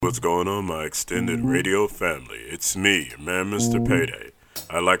what's going on, my extended radio family? It's me, your man, Mr. Payday.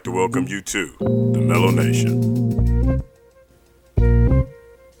 I'd like to welcome you to the Mellow Nation.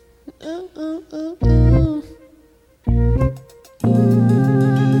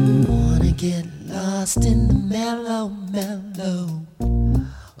 Wanna get lost in the mellow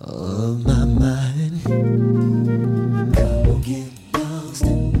of my mind. Wanna get lost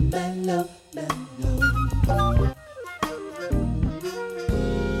in the mellow.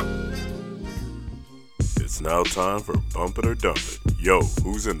 It's now time for Bump It or Dump It. Yo,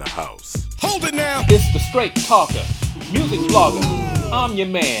 who's in the house? Hold it now! It's the straight talker, music vlogger. I'm your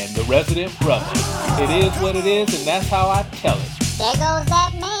man, the resident brother. It is what it is, and that's how I tell it. There goes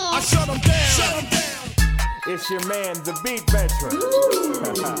that man. I shut him down! Shut him down! It's your man, the beat veteran.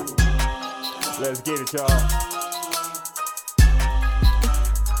 Let's get it, y'all.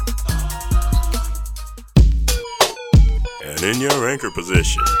 And in your anchor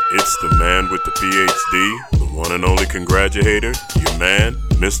position, it's the man with the PhD, the one and only congratulator, your man,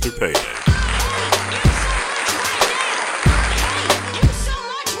 Mr. Payday.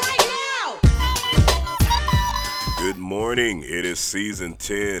 Good morning. It is season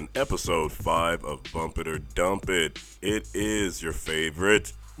 10, episode 5 of Bump It or Dump It. It is your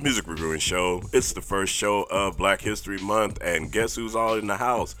favorite music reviewing show. It's the first show of Black History Month, and guess who's all in the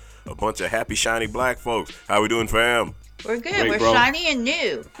house? A bunch of happy, shiny black folks. How we doing, fam? We're good. Great, We're bro. shiny and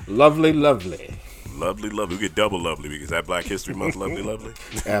new. Lovely, lovely. Lovely. We get double lovely because that Black History Month, lovely.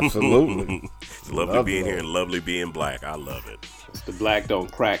 Absolutely. It's lovely being here and lovely being black. I love it. It's the black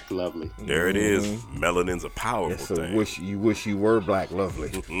don't crack, lovely. There it is. Melanin's a powerful It's a thing. wish you were black,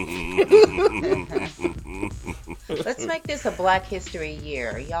 lovely. Let's make this a Black History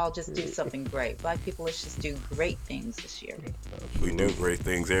year. Y'all just do something great. Black people, let's just do great things this year. We do great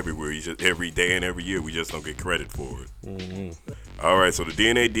things everywhere. Every day and every year. We just don't get credit for it. All right, so the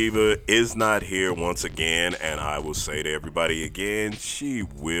DNA Diva is not here once again, and I will say to everybody again, she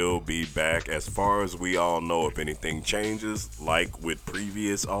will be back. As far as we all know, if anything changes, like with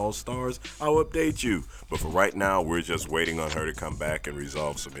previous All-Stars, I'll update you. But for right now, we're just waiting on her to come back and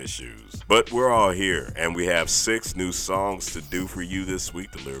resolve some issues. But we're all here, and we have 6 new songs to do for you this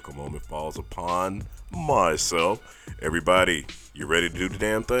week. The lyrical moment falls upon myself. Everybody, you ready to do the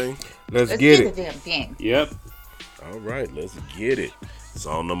damn thing? Let's Let's get do it. the damn thing. Yep. All right, let's get it.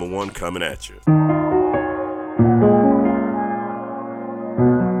 Song number 1 coming at you.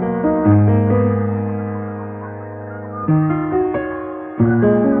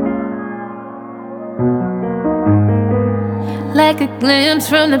 Like a glimpse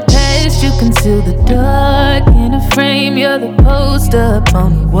from the past, you conceal the dark. In a frame, you're the poster up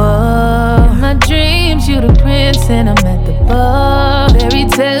on the wall. In my dreams, you're the prince and I'm at the bar. Fairy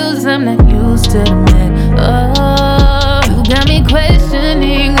tales, I'm not used to the man. Oh, you got me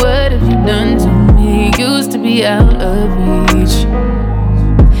questioning, what have you done to me? Used to be out of reach.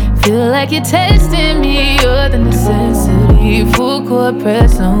 Feel like you're testing me, you're the necessity. Full court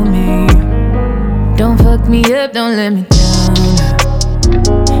press on me. Don't fuck me up, don't let me down.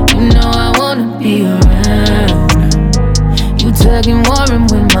 You know I wanna be around. You tugging, warring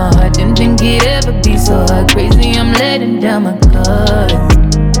with my heart. Didn't think it'd ever be so hard. Crazy, I'm letting down my guard.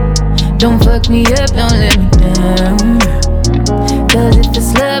 Don't fuck me up, don't let me down. Cause if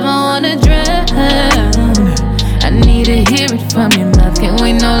it's love, I wanna drown. I need to hear it from your mouth. Can't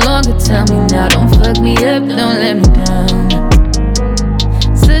wait no longer, tell me now. Don't fuck me up, don't let me down.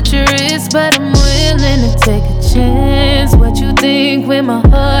 Such a risk, but I'm willing to take a chance. What you think when my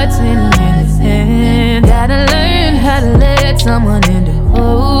heart's in his hand? Gotta learn how to let someone in to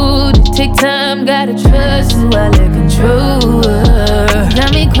hold it. Take time, gotta trust who I let control her.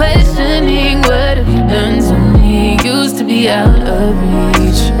 Got me questioning, what have you done to me? Used to be out of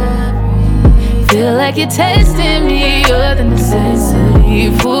reach. Feel like you're testing me, you're the necessity.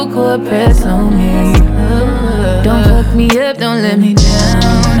 Full court press on me. Don't fuck me up, don't let me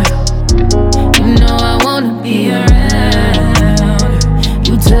down. You know I wanna be around.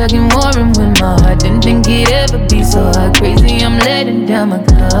 You tugging, warring with my heart. Didn't think it'd ever be so hard. Crazy, I'm letting down my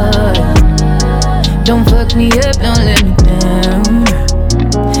guard. Don't fuck me up, don't let me down.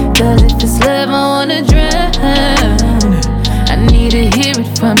 Cause if it's love, I wanna drown. I need to hear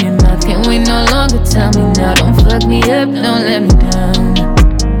it from your mouth. Can't wait no longer, tell me now. Don't fuck me up, don't let me down.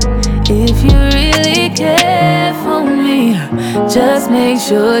 If you really care for me, just make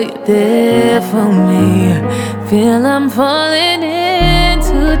sure you're there for me. Feel I'm falling in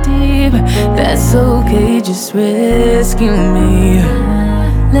too deep. That's okay, just rescue me.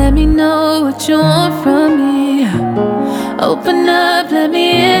 Let me know what you want from me. Open up, let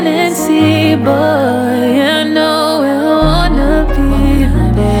me in and see, boy. I know where I wanna be.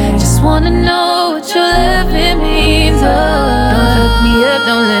 even know what your loving means. Oh, don't hook me up,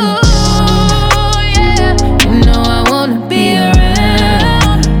 don't let me down. You know I wanna be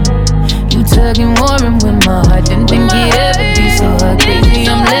around. You tugging, warring with my heart. Didn't think it ever be so hard. Crazy,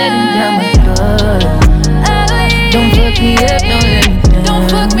 I'm letting down my guard. Don't fuck me up, don't let me down. Don't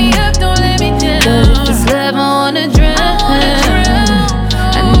fuck me up, don't let me down. Cause if it's love, I wanna drown.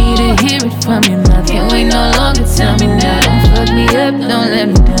 I need to hear it from your mouth. Can't wait no longer, tell me now. Don't fuck me up, don't let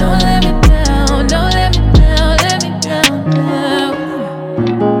me down. Don't let me down, don't let me down, let me down now.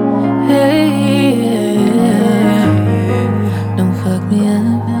 Hey, don't fuck me up,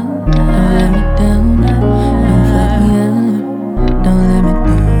 don't let me down. Don't fuck me up, don't let me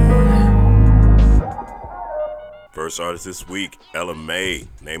down. First artist this week, Ella Mai.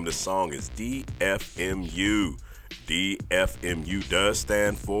 Name of the song is DFMU. DFMU does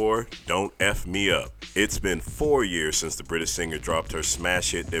stand for Don't F Me Up. It's been 4 years since the British singer dropped her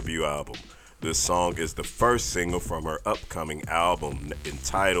smash hit debut album. This song is the first single from her upcoming album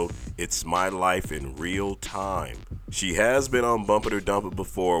entitled It's My Life in Real Time. She has been on Bump It or Dump It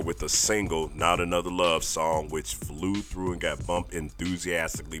before with a single, Not Another Love Song, which flew through and got bumped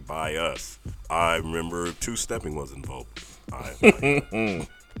enthusiastically by us. I remember two-stepping was involved.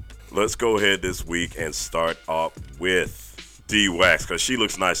 Let's go ahead this week and start off with D-Wax, because she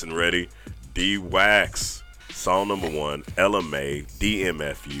looks nice and ready. D-Wax, song number 1, Ella Mai,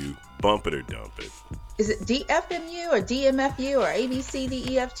 DMFU, Bump It or Dump It. Is it DFMU or DMFU or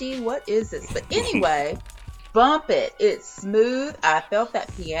ABCDEFG? What is this? But anyway, Bump It. It's smooth. I felt that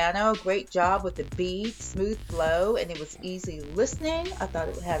piano. Great job with the beat, smooth flow, and it was easy listening. I thought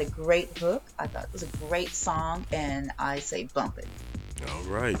it had a great hook. I thought it was a great song, and I say bump it. All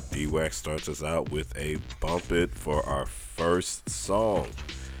right, D-Wax starts us out with a Bump It for our first song.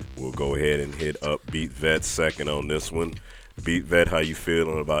 We'll go ahead and hit up Beat Vet second on this one. Beat Vet, how you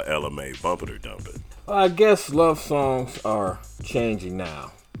feeling about Ella Mai? Bump it or dump it? I guess love songs are changing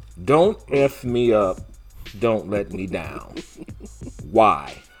now. Don't F me up, don't let me down.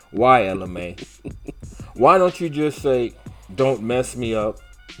 Why? Why, Ella Mai? Why don't you just say, don't mess me up,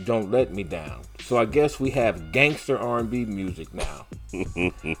 don't let me down? So I guess we have gangster R&B music now.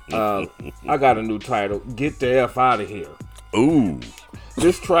 I got a new title, Get the F Out of Here. Ooh.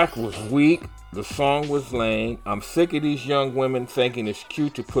 This track was weak. The song was lame. I'm sick of these young women thinking it's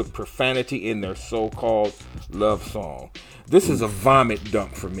cute to put profanity in their so-called love song. This is a vomit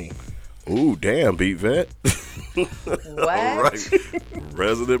dump for me. Ooh, damn, Beat Vet. What? All right.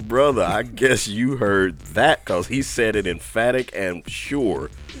 Resident brother, I guess you heard that because he said it emphatic and sure.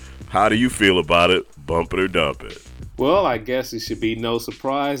 How do you feel about it? Bump it or dump it? Well, I guess it should be no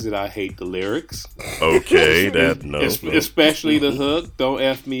surprise that I hate the lyrics. Okay, that no. Especially the hook, Don't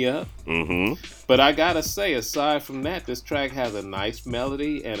F Me Up. Mm-hmm. But I gotta say, aside from that, this track has a nice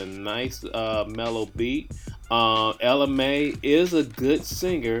melody and a nice mellow beat. Ella Mai is a good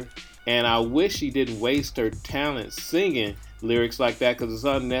singer, and I wish she didn't waste her talent singing lyrics like that because it's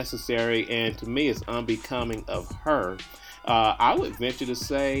unnecessary, and to me, it's unbecoming of her. I would venture to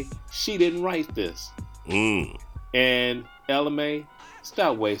say she didn't write this. And Ella Mai,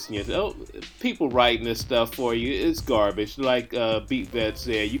 stop wasting your people writing this stuff for you. It's garbage. Like Beat Vet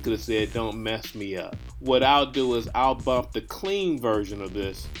said, you could have said, don't mess me up. What I'll do is I'll bump the clean version of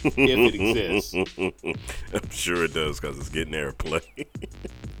this if it exists. I'm sure it does because it's getting airplay.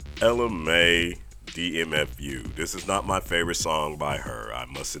 Ella Mai, DMFU. This is not my favorite song by her, I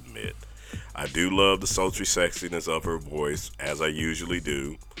must admit. I do love the sultry sexiness of her voice, as I usually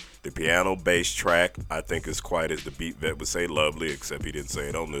do. The piano bass track, I think, is quite, as the Beat Vet would say, lovely, except he didn't say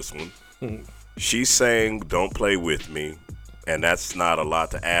it on this one. She's saying, don't play with me, and that's not a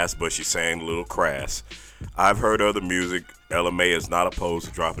lot to ask, but she's saying a little crass. I've heard other music. Ella Mai is not opposed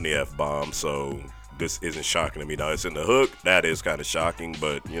to dropping the F-bomb, so this isn't shocking to me. Now, it's in the hook. That is kind of shocking,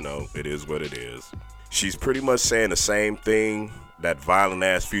 but, you know, it is what it is. She's pretty much saying the same thing that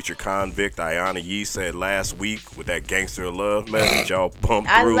violent-ass future convict Ayana Yee said last week with that Gangster of Love message y'all pumped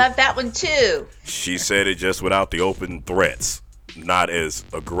through. I love that one, too. She said it just without the open threats, not as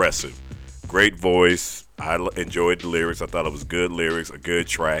aggressive. Great voice. I enjoyed the lyrics. I thought it was good lyrics, a good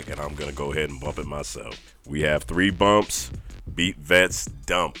track, and I'm going to go ahead and bump it myself. We have 3 bumps. Beat Vet's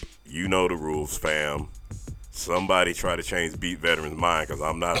dump. You know the rules, fam. Somebody try to change Beat Veteran's mind because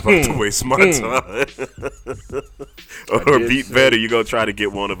I'm not about to waste my time. Or Beat Veteran, you're going to try to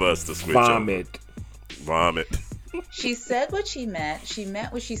get one of us to switch Vomit. Vomit. She said what she meant. She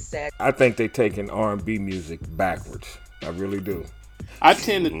meant what she said. I think they taking R&B music backwards. I really do. I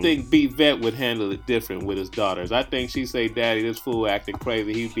tend to think Beat Vet would handle it different with his daughters. I think she'd say, Daddy, this fool acting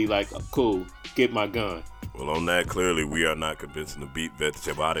crazy. He'd be like, cool, get my gun. Well, on that, clearly, we are not convincing the beat vet to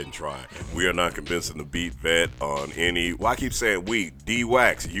say, well, I didn't try. We are not convincing the beat vet on any. Well, I keep saying we.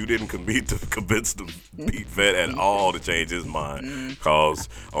 D-Wax, you didn't convince the beat vet at all to change his mind. Because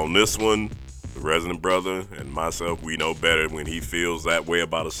on this one, the resident brother and myself, we know better. When he feels that way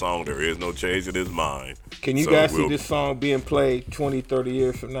about a song, there is no change in his mind. Can you guys see this song being played 20, 30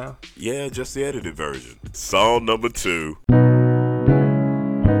 years from now? Yeah, just the edited version. Song number 2.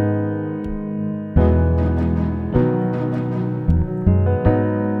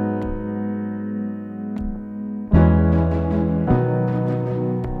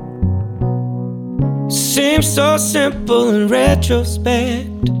 Seems so simple in retrospect.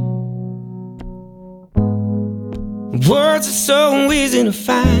 Words are so easy to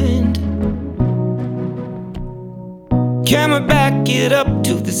find. Can we back it up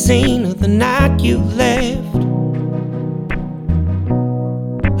to the scene of the night you left?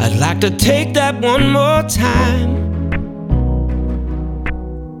 I'd like to take that one more time.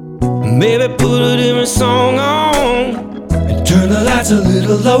 Maybe put a different song on and turn the lights a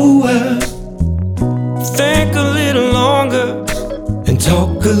little lower. Think a little longer and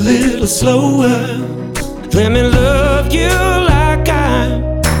talk a little slower. Let me love you like I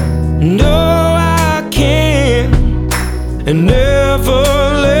know I can, and never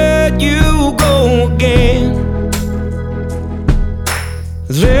let you go again.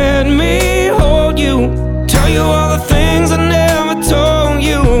 Let me hold you, tell you all the things I never told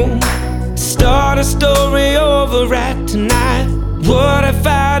you. Start a story over right tonight. What if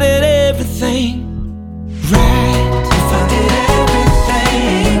I did everything right? If I did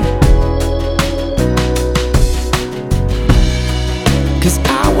everything, 'cause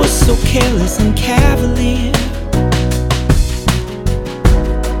I was so careless and cavalier,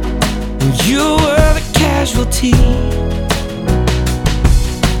 and you were the casualty.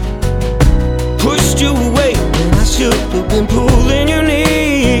 Pushed you away when I should have been pulling your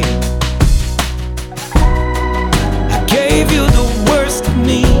knee. I gave you the worst of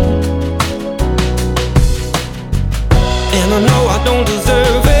me, and I know I don't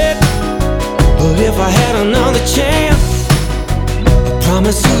deserve it, but if I had another chance, I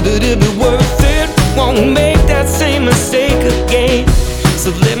promise you that it'd be worth it. Won't make that same mistake again. So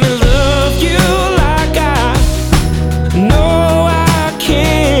let me love you like I know I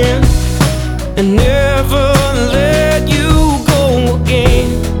can, and never let you go again.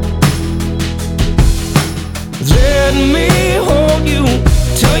 Let me hold you,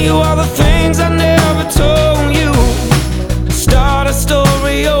 tell you all the things I never told you. Start a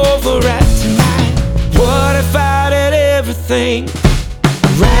story over right tonight. What if I did everything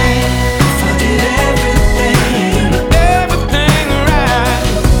right? If I did everything, everything right.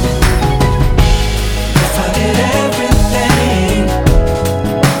 If I did everything,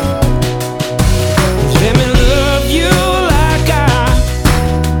 let me love you like I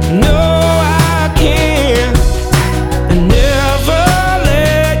know I can, and never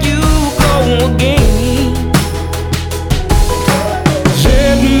let you go again.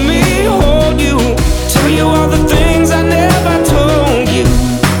 Let me hold you, tell you all the things I never told you.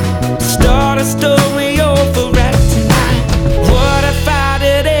 Start a story over right tonight. What if I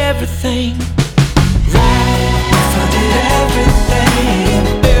did everything right? If I did everything,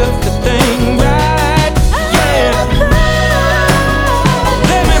 everything right, yeah.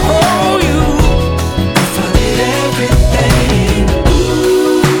 Let me hold you. If I did everything,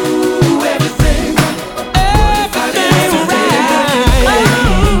 ooh, everything right. Everything right.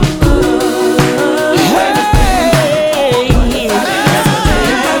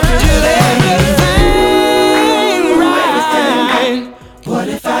 What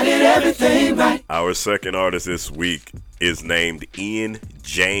if I did everything right? Our second artist this week is named Ian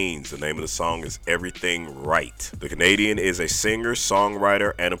James. The name of the song is Everything Right. The Canadian is a singer,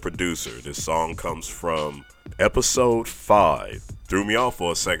 songwriter, and a producer. This song comes from episode 5. Threw me off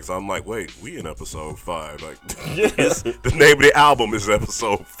for a second, so I'm like, wait, we in episode 5. Like, yes, the name of the album is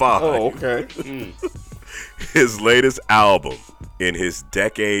episode 5. Oh, okay. His latest album in his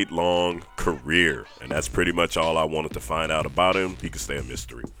decade-long career. And that's pretty much all I wanted to find out about him. He could stay a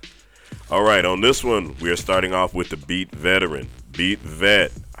mystery. All right, on this one, we are starting off with the Beat Veteran. Beat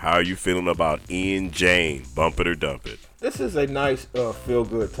Vet, how are you feeling about Ian James? Bump it or dump it? This is a nice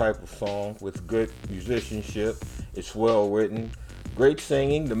feel-good type of song with good musicianship. It's well written, great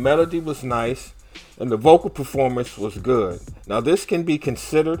singing. The melody was nice, and the vocal performance was good. Now, this can be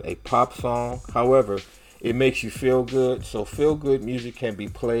considered a pop song. However, it makes you feel good, so feel-good music can be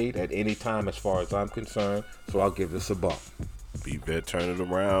played at any time as far as I'm concerned, so I'll give this a bump. Beat Vet turn it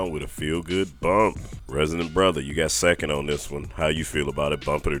around with a feel-good bump. Resident Brother, you got second on this one. How you feel about it?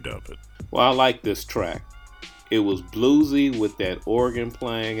 Bump it or dump it? Well, I like this track. It was bluesy with that organ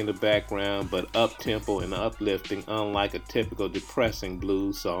playing in the background, but up-tempo and uplifting, unlike a typical depressing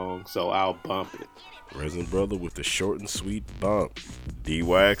blues song, so I'll bump it. Resident Brother with the short and sweet bump.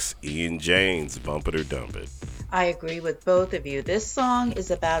 D-Wax, Ian James, bump it or dump it. I agree with both of you. This song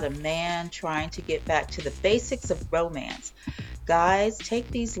is about a man trying to get back to the basics of romance. Guys, take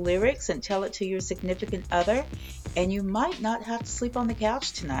these lyrics and tell it to your significant other, and you might not have to sleep on the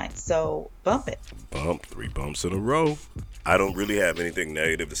couch tonight, so bump it. Bump, 3 bumps in a row. I don't really have anything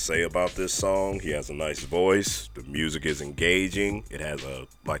negative to say about this song. He has a nice voice. The music is engaging. It has a,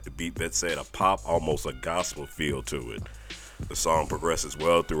 like the beat vet said, a pop, almost a gospel feel to it. The song progresses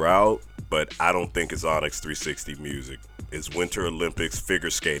well throughout, but I don't think it's Onyx 360 music. It's Winter Olympics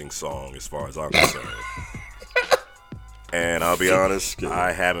figure skating song as far as I'm concerned. And I'll be honest,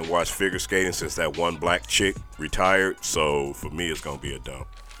 I haven't watched figure skating since that one black chick retired, so for me it's going to be a dump.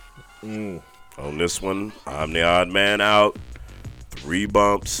 On this one, I'm the odd man out. 3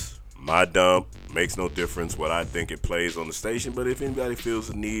 bumps, my dump. Makes no difference what I think it plays on the station, but if anybody feels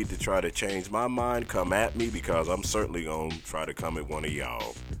the need to try to change my mind, come at me, because I'm certainly going to try to come at one of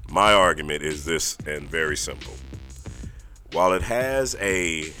y'all. My argument is this, and very simple. While it has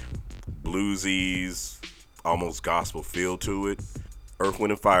a bluesy, almost gospel feel to it, Earth,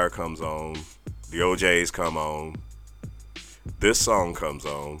 Wind & Fire comes on, the OJs come on, this song comes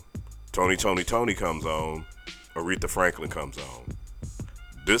on, Tony comes on, Aretha Franklin comes on.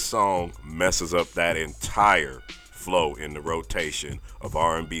 This song messes up that entire flow in the rotation of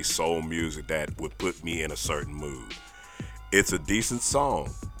R&B soul music that would put me in a certain mood. It's a decent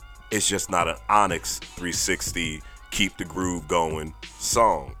song. It's just not an Onyx 360 keep the groove going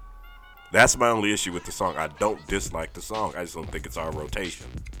song. That's my only issue with the song. I don't dislike the song. I just don't think it's our rotation.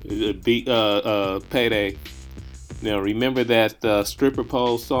 Payday. Now, remember that stripper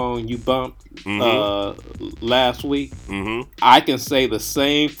pole song you bumped last week? I can say the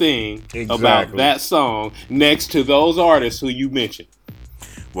same thing about that song next to those artists who you mentioned.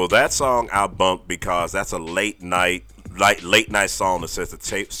 Well, that song I bumped because that's a late night song that sets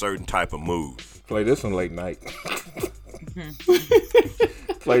a certain type of mood. Play this one late night.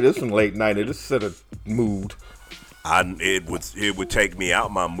 Play this one late night. It just set a mood. It would take me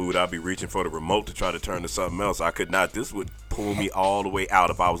out my mood. I'd be reaching for the remote to try to turn to something else. I could not. This would pull me all the way out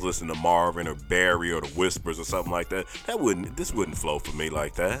if I was listening to Marvin or Barry or the Whispers or something like that. This wouldn't flow for me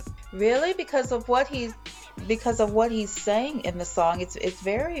like that. Really? Because of what he's saying in the song, it's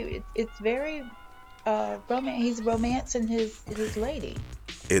very he's romancing his lady.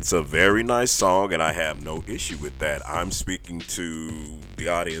 It's a very nice song, and I have no issue with that. I'm speaking to the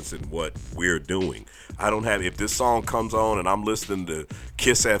audience and what we're doing. If this song comes on and I'm listening to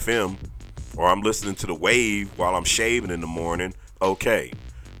Kiss FM or I'm listening to The Wave while I'm shaving in the morning, okay.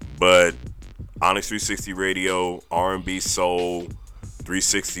 But Onyx 360 Radio, R&B Soul,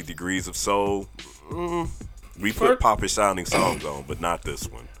 360 Degrees of Soul, we put popish sounding songs on, but not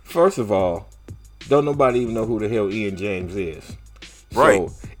this one. First of all, don't nobody even know who the hell Ian James is. Right.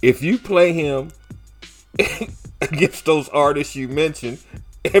 So if you play him against those artists you mentioned,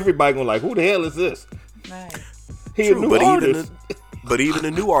 everybody gonna like, who the hell is this? Right. He a new artist. But even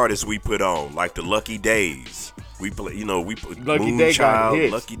the new artists we put on, like the Lucky Days, we put Lucky Day got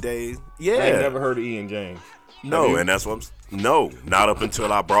hits. Lucky Days. Yeah. I ain't never heard of Ian James. No, and that's what not up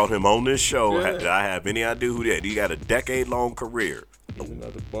until I brought him on this show did I have any idea who that. He got a decade-long career. He's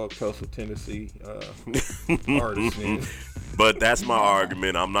another Buck Tussle, Tennessee artist, man. But that's my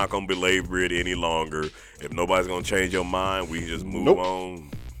argument. I'm not going to belabor it any longer. If nobody's going to change your mind, we can just move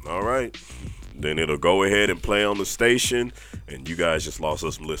on. All right. Then it'll go ahead and play on the station, and you guys just lost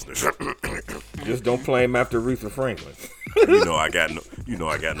us some listeners. Just don't play him after Aretha Franklin. I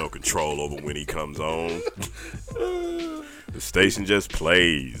got no control over when he comes on. The station just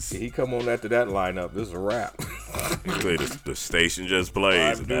plays. He come on after that lineup. This is a wrap. The station just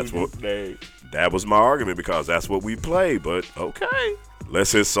plays. And that was my argument because that's what we play. But okay,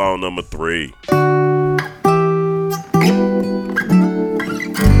 let's hit song number 3.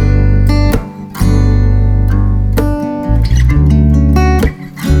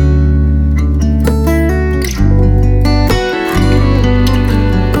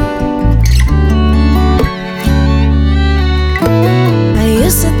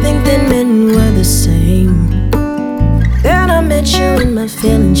 My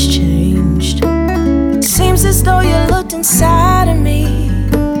feelings changed. Seems as though you looked inside of me,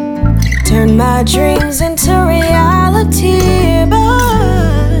 turned my dreams into reality.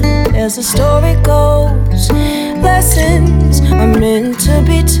 But as the story goes, lessons are meant to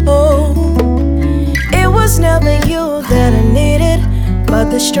be told. It was never you that I needed,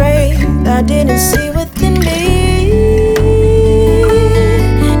 but the strength I didn't see within me.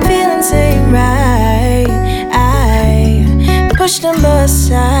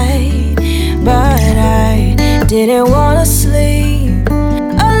 Didn't wanna sleep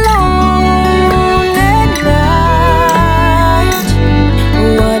alone at night.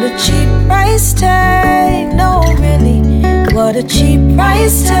 What a cheap price tag. No, really, what a cheap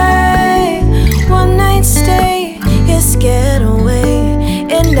price tag. One night stay, yes, getaway,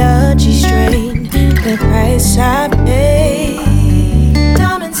 energy strain. The price I pay.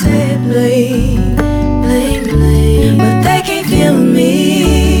 Diamonds say bling, bling, bling, but they can't feel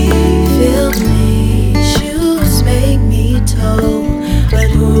me, feel me. Shoes make me toe, but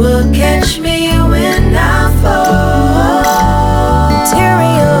who will catch me when I fall?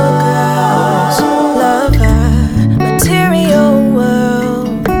 Material girls, lover, material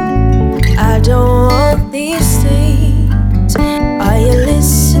world. I don't want these things. Are you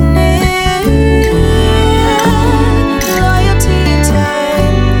listening? Loyalty,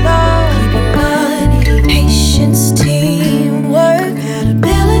 time, love, keeping money, patience, teamwork,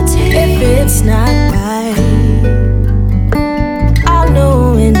 compatibility. If it's not right, I'll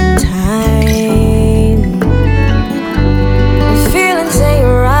know in time. When feelings ain't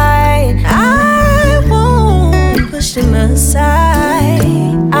right, I won't push them aside.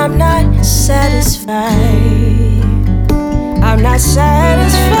 I'm not satisfied. I'm not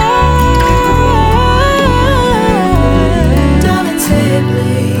satisfied. Diamonds say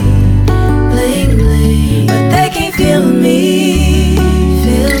bling, bling, bling, but they can't feel me,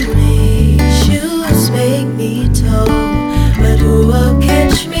 feel me. Shoes make me toe, but who will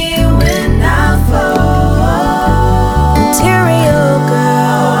catch me when I fall? Material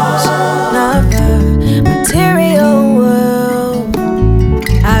girls, lover, material world.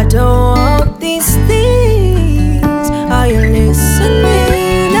 I don't want these things. Are you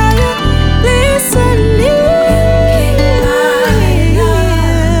listening? Are you listening?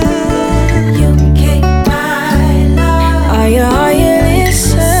 You can't buy love. Are you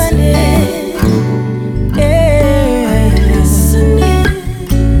listening? Yeah. Listening.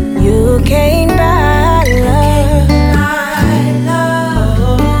 You can't buy love.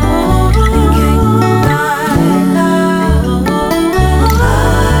 You can't buy love.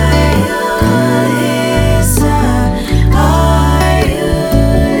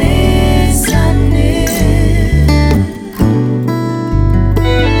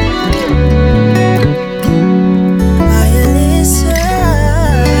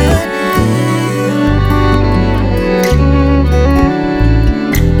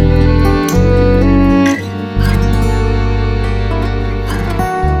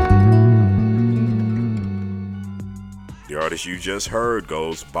 The artist you just heard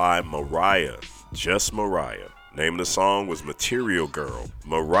goes by Mariah, just Mariah. Name of the song was Material Girl.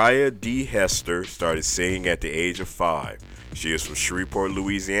 Mariah D. Hester started singing at the age of 5. She is from Shreveport,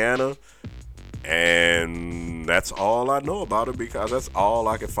 Louisiana, and that's all I know about her because that's all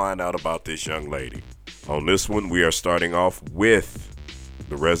I can find out about this young lady. On this one, we are starting off with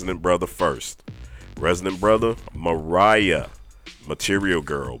the Resident Brother first. Resident Brother, Mariah, Material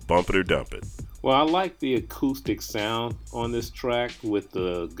Girl, Bump It or Dump It. Well, I like the acoustic sound on this track with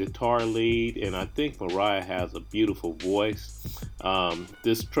the guitar lead, and I think Mariah has a beautiful voice.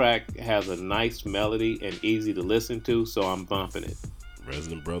 This track has a nice melody and easy to listen to, so I'm bumping it.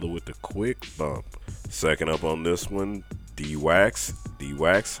 Resident Brother with the quick bump. Second up on this one, D-Wax.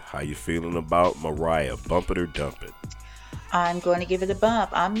 D-Wax, how you feeling about Mariah? Bump it or dump it? I'm going to give it a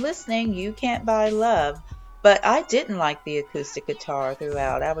bump. I'm listening. You can't buy love. But I didn't like the acoustic guitar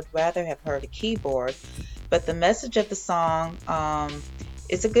throughout. I would rather have heard a keyboard. But the message of the song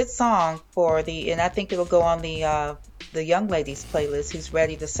is a good song and I think it'll go on the young ladies playlist who's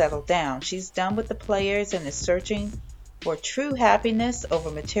ready to settle down. She's done with the players and is searching for true happiness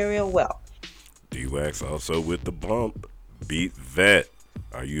over material wealth. D-Wax also with the bump. Beat Vet.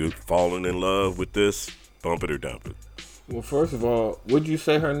 Are you falling in love with this? Bump it or dump it? Well, first of all, what'd you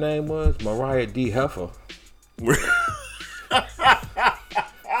say her name was? Mariah D. Heifer. What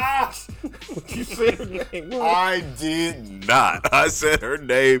you say her name was? I did not. I said her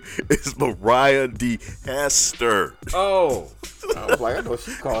name is Mariah D. Hester. Oh. I was like, I know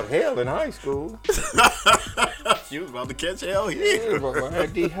she caught hell in high school. She was about to catch hell here. Yeah, Mariah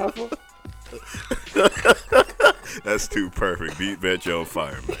D. Heifer. That's too perfect. Beat Vet, you on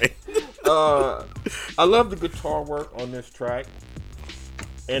fire, man. I love the guitar work on this track,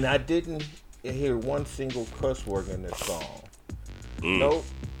 and I didn't hear one single cuss word in this song. Nope,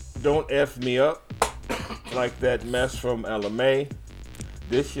 don't F me up like that mess from LMA.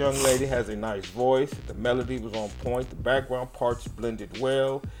 This young lady has a nice voice. The melody was on point. The background parts blended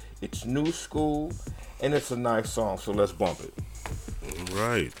well. It's new school, and it's a nice song, so let's bump it. All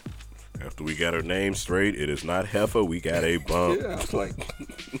right. After we got her name straight, it is not Heifer. We got a bump. Yeah, I was like,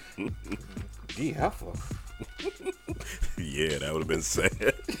 D. Heifer. Yeah, that would have been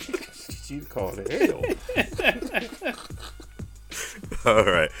sad. She'd call it hell. All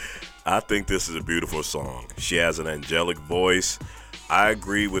right. I think this is a beautiful song. She has an angelic voice. I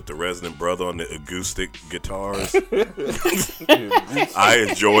agree with the resident brother on the acoustic guitars. I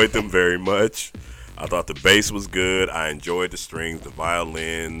enjoyed them very much. I thought the bass was good. I enjoyed the strings. The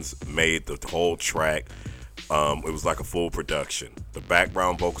violins made the whole track. It was like a full production. The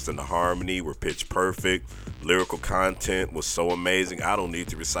background vocals and the harmony were pitch perfect. Lyrical content was so amazing. I don't need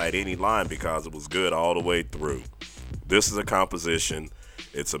to recite any line because it was good all the way through. This is a composition.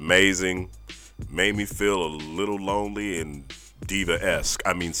 It's amazing. Made me feel a little lonely and diva-esque.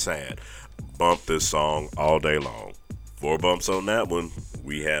 I mean sad. Bump this song all day long. 4 bumps on that one.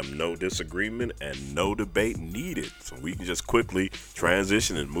 We have no disagreement and no debate needed. So we can just quickly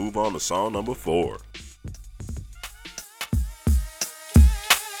transition and move on to song number 4.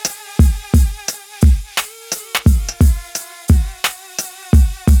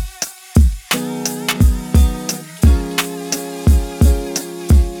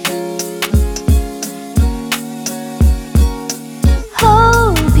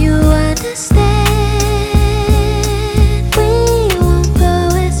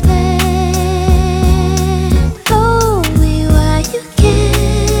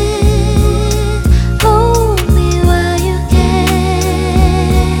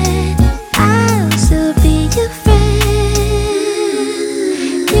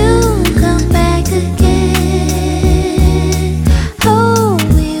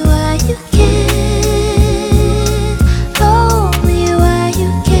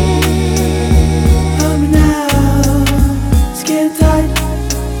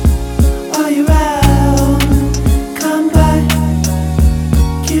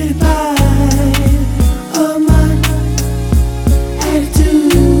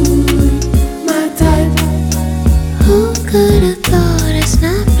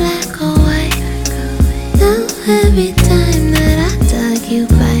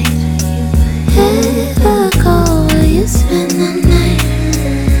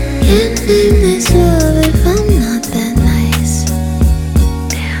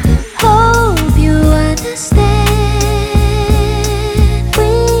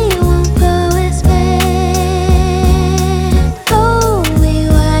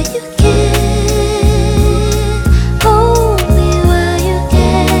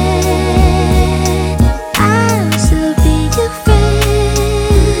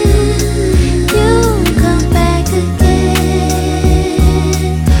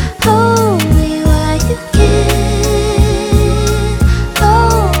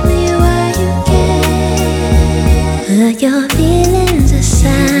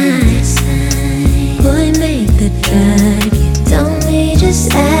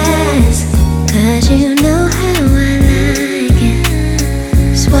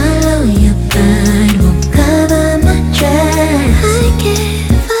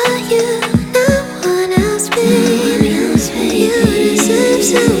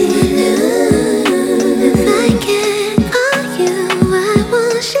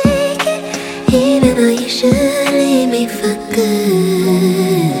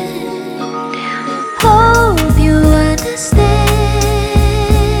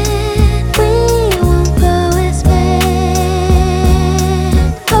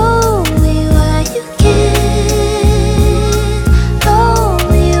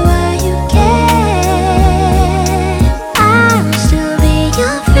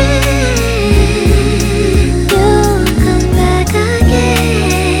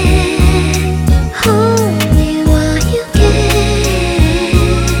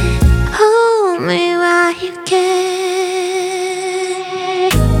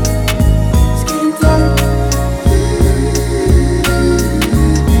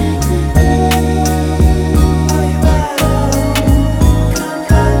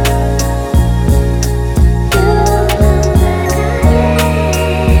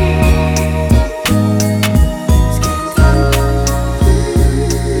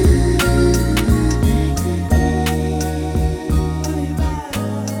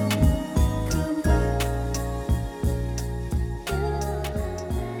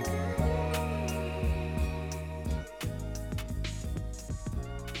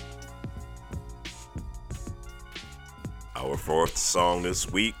 Our 4th song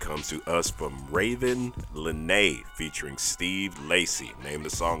this week comes to us from Raven Lenae featuring Steve Lacy. Name of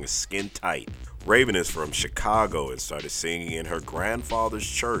the song is Skin Tight. Raven is from Chicago and started singing in her grandfather's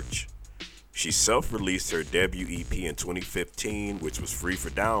church. She self-released her debut EP in 2015, which was free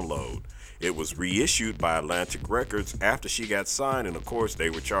for download. It was reissued by Atlantic Records after she got signed, and of course they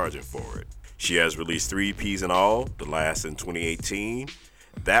were charging for it. She has released 3 EPs in all, the last in 2018.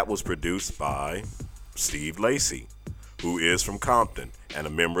 That was produced by Steve Lacy, who is from Compton and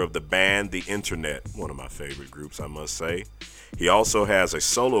a member of the band The Internet, one of my favorite groups, I must say. He also has a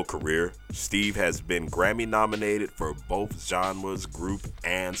solo career. Steve has been Grammy nominated for both genres, group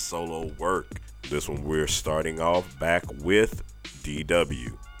and solo work. This one we're starting off back with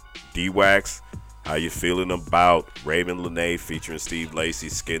DW. D-Wax, how you feeling about Raven Lenae featuring Steve Lacy,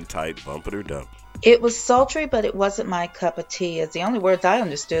 Skin Tight, Bump It or Dump It? It was sultry, but it wasn't my cup of tea, as the only words I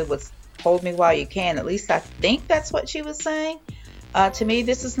understood was hold me while you can. At least I think that's what she was saying. To me,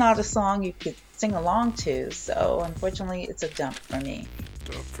 this is not a song you could sing along to, so unfortunately it's a dump for me.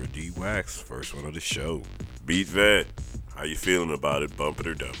 Dump for D-Wax, first one of the show. Beat Vet, how you feeling about it? Bump it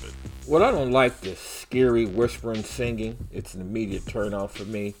or dump it? Well, I don't like the scary whispering singing. It's an immediate turn off for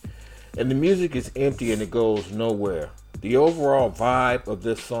me. And the music is empty and it goes nowhere. The overall vibe of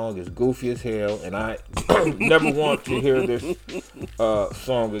this song is goofy as hell, and I never want to hear this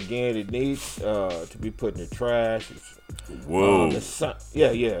song again. It needs to be put in the trash. Whoa.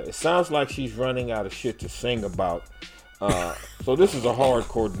 It sounds like she's running out of shit to sing about. So this is a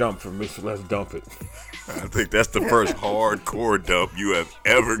hardcore dump for me, so let's dump it. I think that's the first hardcore dump you have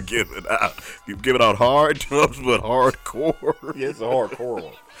ever given out. You've given out hard dumps, but hardcore. Yeah, it's a hardcore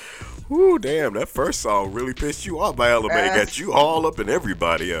one. Ooh, damn, that first song really pissed you off by LMA. Got you all up and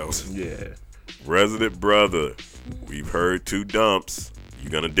everybody else. Yeah. Resident Brother, we've heard 2 dumps. You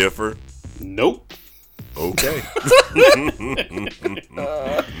gonna differ? Nope. Okay.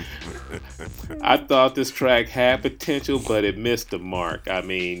 I thought this track had potential, but it missed the mark. I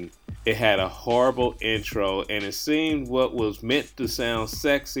mean, it had a horrible intro, and it seemed what was meant to sound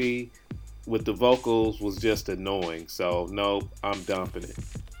sexy with the vocals was just annoying. So, nope, I'm dumping it.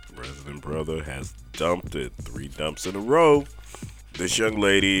 Resident Brother has dumped it. 3 dumps in a row. This young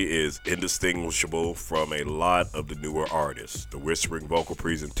lady is indistinguishable from a lot of the newer artists. The whispering vocal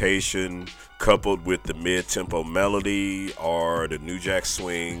presentation, coupled with the mid-tempo melody, are the New Jack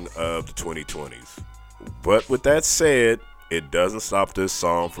Swing of the 2020s. But with that said, it doesn't stop this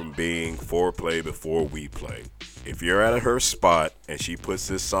song from being foreplay before we play. If you're at her spot and she puts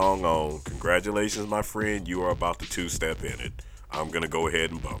this song on, congratulations, my friend, you are about to 2-step in it. I'm going to go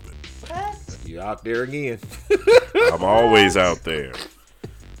ahead and bump it. What? You out there again. I'm always out there.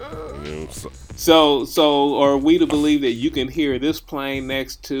 So are we to believe that you can hear this playing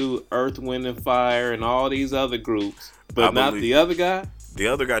next to Earth, Wind, and Fire and all these other groups, but not the other guy? The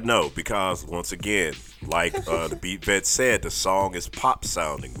other guy, no, because once again, like the Beat Vet said, the song is pop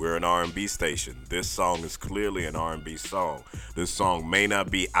sounding. We're an R&B station. This song is clearly an R&B song. This song may not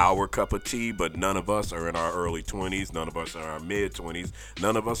be our cup of tea, but none of us are in our early 20s. None of us are in our mid 20s.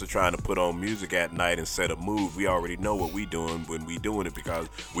 None of us are trying to put on music at night and set a mood. We already know what we doing when we doing it because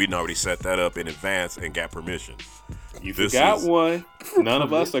we'd already set that up in advance and got permission. You forgot one. None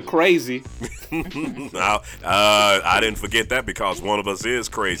of us are crazy. Now, I didn't forget that because one of us is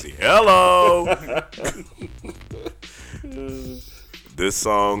crazy. Hello. This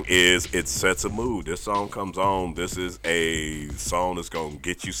song it sets a mood. This song comes on. This is a song that's going to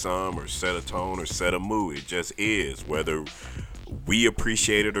get you some or set a tone or set a mood. It just is. Whether we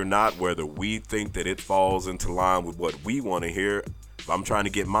appreciate it or not, whether we think that it falls into line with what we want to hear. If I'm trying to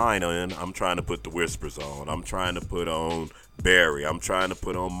get mine in, I'm trying to put the Whispers on. I'm trying to put on Barry. I'm trying to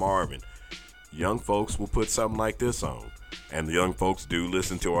put on Marvin. Young folks will put something like this on. And the young folks do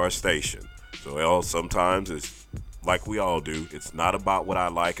listen to our station. So sometimes it's like we all do. It's not about what I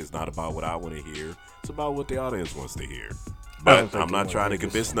like. It's not about what I want to hear. It's about what the audience wants to hear. But I'm not trying to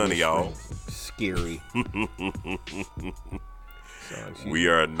convince none of y'all. Scary. We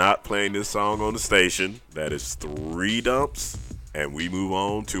are not playing this song on the station. That is 3 dumps. And we move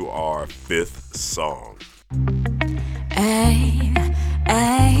on to our 5th song. Ay,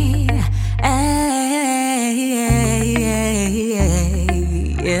 ay, ay,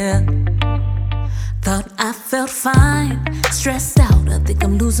 yeah. Thought I felt fine, stressed out, I think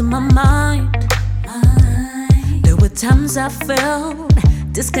I'm losing my mind. There were times I felt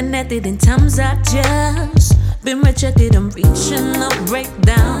disconnected and times I just been rejected and reaching a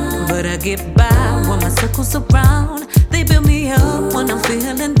breakdown. But I get by when my circle's around. They build me up when I'm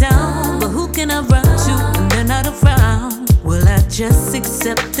feeling down. But who can I run to when they're not around? Will I just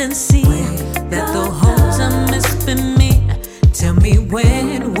accept and see that the whole time it's been me? Tell me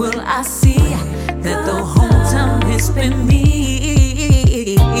when will I see that the whole time it's been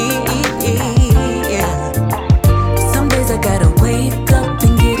me? Some days I gotta wake up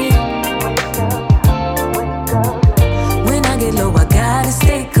and get it. When I get low I gotta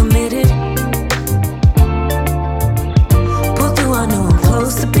stay committed. Pull through, I know I'm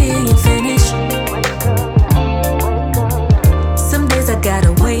close to being finished.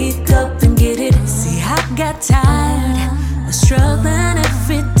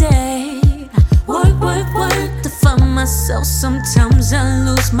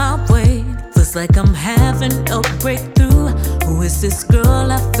 Feels like I'm having a breakthrough. Who is this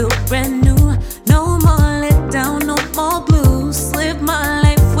girl? I feel brand new. No more let down, no more blues. Live my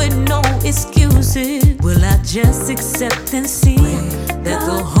life with no excuses. Will I just accept and see that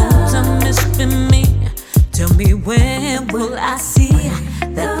the whole time it's been me? Tell me when will I see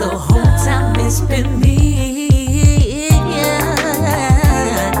that the whole time it's been me?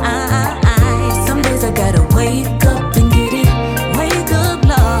 Some days I gotta wake up and get it. Wake up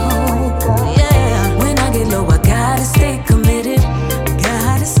low, yeah. When I get low, I gotta stay committed.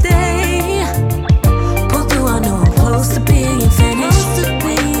 Gotta stay. Pull through, I know I'm close to being finished.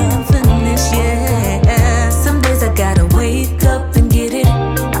 Yeah. Some days I gotta wake up and get it.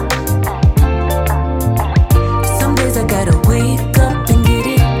 Some days I gotta wake up and get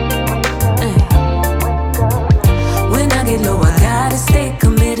it. When I get low, I gotta stay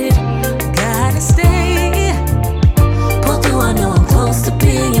committed. Gotta stay. Pull through, I know I'm close to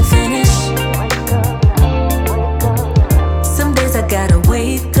being finished. Some days I gotta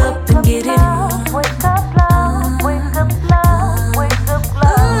wake up and get it. Wake up love, wake up love, wake up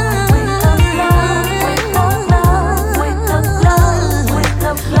love, wake up love, wake up love, wake up love, wake up love, wake up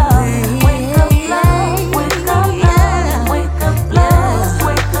love, wake up love,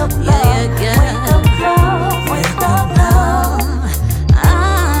 wake up love, wake up love, wake up love,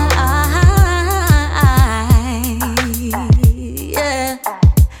 yeah.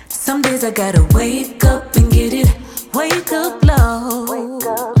 Some days I gotta wake up and get it. Wake up low.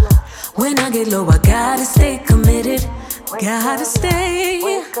 When I get low, I gotta stay committed. Gotta stay.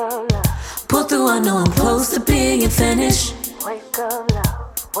 Pull through, I know I'm close to being finished.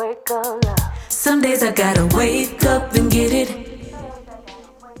 Some days I gotta wake up and get it.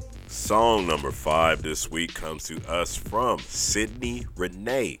 Song number 5 this week comes to us from Sydney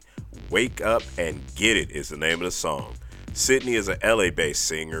Renee. Wake Up and Get It is the name of the song. Sydney is a LA-based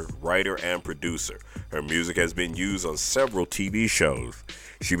singer, writer, and producer. Her music has been used on several TV shows.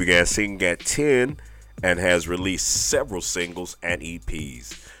 She began singing at 10 and has released several singles and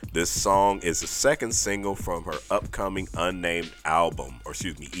EPs. This song is the second single from her upcoming unnamed album,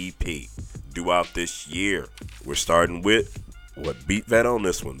 EP, due out this year. We're starting with Beat Vet on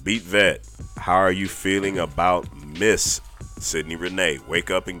this one. Beat Vet, how are you feeling about Miss Sydney Renee?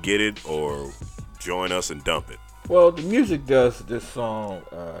 Wake Up and Get It, or join us and dump it? Well, the music does this song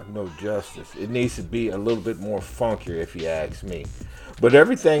no justice. It needs to be a little bit more funkier, if you ask me. But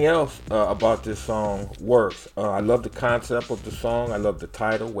everything else about this song works. I love the concept of the song. I love the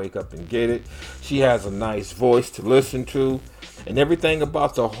title, Wake Up and Get It. She has a nice voice to listen to. And everything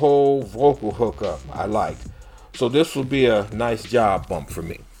about the whole vocal hookup I liked. So this will be a nice job bump for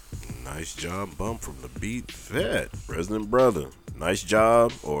me. Nice job bump from the Beat Vet. Resident Brother, nice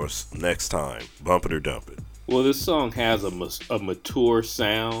job, or next time, bump it or dump it? Well, this song has a mature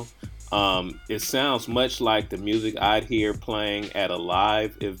sound. It sounds much like the music I'd hear playing at a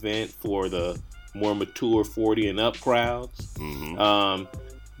live event for the more mature 40 and up crowds. Mm-hmm.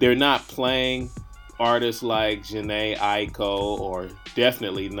 They're not playing artists like Jhené Aiko or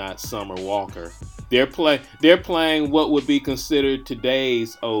definitely not Summer Walker. They're playing what would be considered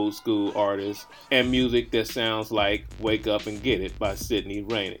today's old school artists and music that sounds like Wake Up and Get It by Sydney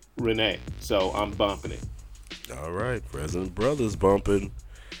Renee. So I'm bumping it. All right, Resident Brothers bumping.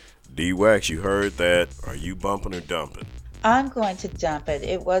 D-Wax, you heard that. Are you bumping or dumping? I'm going to dump it.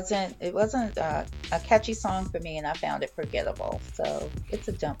 It wasn't a catchy song for me, and I found it forgettable. So it's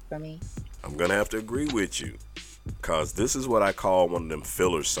a dump for me. I'm going to have to agree with you, because this is what I call one of them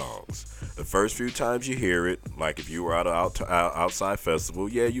filler songs. The first few times you hear it, like if you were at an outside festival,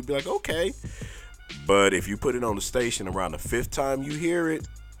 yeah, you'd be like, okay. But if you put it on the station around the 5th time you hear it,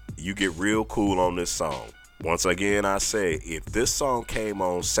 you get real cool on this song. Once again, I say, if this song came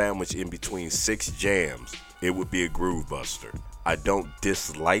on sandwiched in between 6 jams, it would be a groove buster. I don't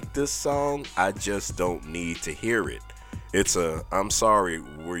dislike this song, I just don't need to hear it. It's I'm sorry,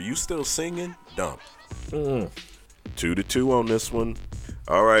 were you still singing? Dump. 2-2 on this one.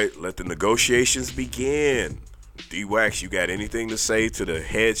 All right, let the negotiations begin. D-Wax, you got anything to say to the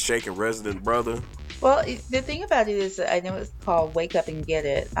head-shaking Resident Brother? Well, the thing about it is, I know it's called Wake Up and Get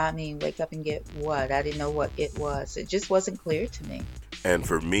It. I mean, wake up and get what? I didn't know what it was. It just wasn't clear to me. And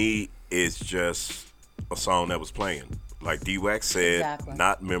for me, it's just a song that was playing. Like D-Wax said, exactly.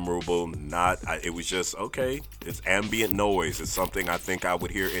 Not memorable, it was just, okay, it's ambient noise. It's something I think I would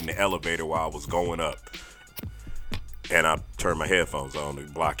hear in the elevator while I was going up. And I turned my headphones on to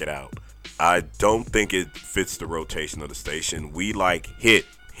block it out. I don't think it fits the rotation of the station. We like hit.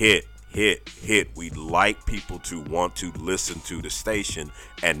 We like people to want to listen to the station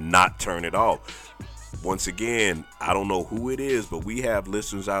and not turn it off. once again, I don't know who it is, but we have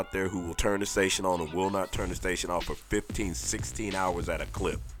listeners out there who will turn the station on and will not turn the station off for 15, 16 hours at a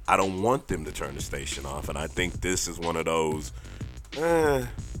clip. I don't want them to turn the station off, and I think this is one of those,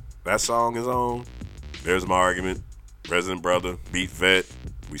 that song is on. There's my argument. Resident Brother, Beat Vet,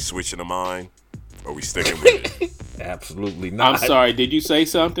 we switching to mine, or we sticking with it? Absolutely not. I'm sorry, did you say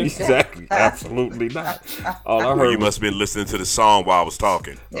something? Exactly. Absolutely not. All I heard You must have been listening to the song while I was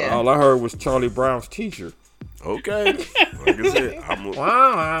talking. All I heard was Charlie Brown's Teacher. Okay. Like I said,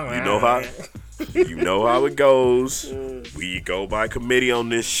 you know how it goes. We go by committee on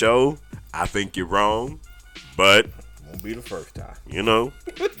this show. I think you're wrong, but won't be the first time. You know,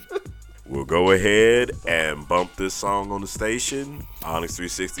 we'll go ahead and bump this song on the station. Onyx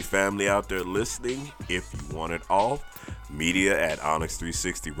 360 family out there listening, if you want it off, media at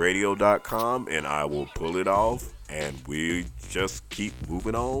onyx360radio.com, and I will pull it off, and we just keep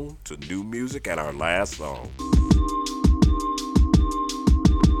moving on to new music at our last song.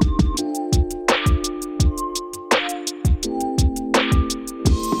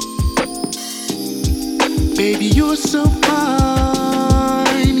 Baby, you're so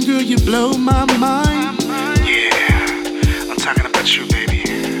fine, girl, you blow my mind. Yeah, I'm talking about you, baby.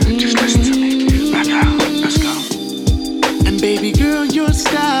 Just listen to me. Back out, let's go. And baby girl, your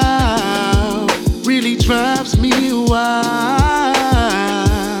style really drives me wild.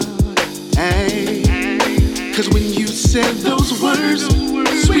 Hey, 'cause when you said those words,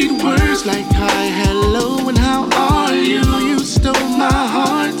 sweet words like hi, hello, and how are you, you stole my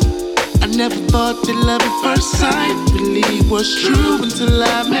heart. I never thought that love at first sight really was true until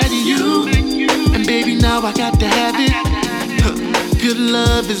I met you. And baby, now I got to have it. Good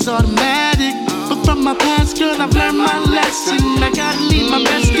love is automatic, but from my past, girl, I've learned my lesson. I gotta leave my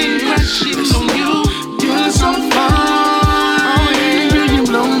best impression on you. You're so fine, girl, you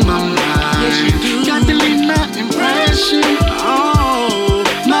blow my mind. Yes, you do. Got to leave my impression. Oh,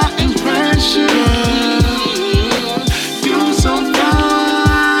 my impression. You're so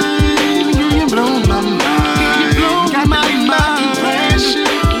fine, girl, you blow my mind. You blow my impression.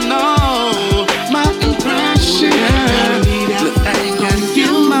 No, my impression.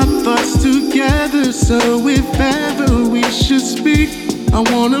 Thoughts together, so if ever we should speak, I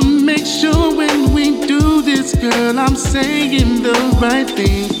wanna make sure when we do this, girl, I'm saying the right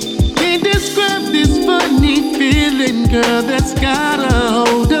thing. Can't describe this funny feeling, girl, that's got a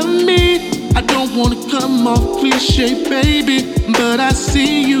hold of me. I don't wanna come off cliche, baby, but I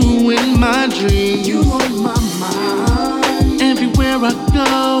see you in my dreams. You on my mind. Everywhere I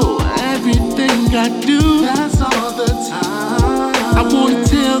go, everything I do, that's all the time. I wanna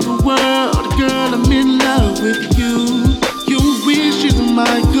tell the world, girl, I'm in love with you. Your wish is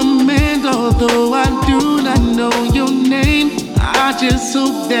my command, although I do not know your name. I just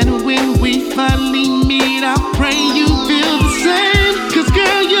hope that when we finally meet, I pray you feel the same. 'Cause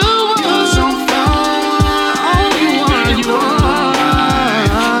girl, you're so fine. Oh, you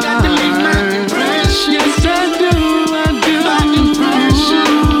are. Got to leave my impression. Yes, I do. My impression.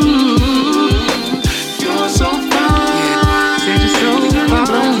 You're so fine.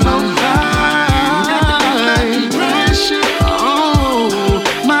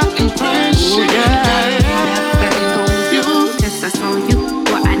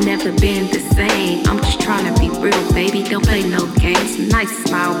 Been the same. I'm just trying to be real, baby. Don't play no games. Nice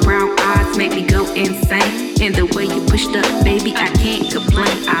smile, brown eyes make me go insane. And the way you pushed up, baby, I can't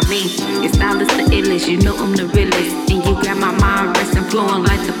complain. I mean, your style is the illest. You know I'm the realest. And you got my mind resting, flowing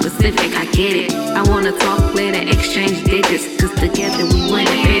like the Pacific. I get it. I wanna talk later, exchange digits. 'Cause together we win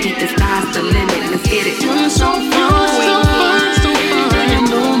it, baby. The sky's the limit. Let's get it. You're so fun, so fun, so fun. You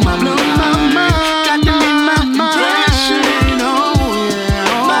blow my mind. Got to leave my impression.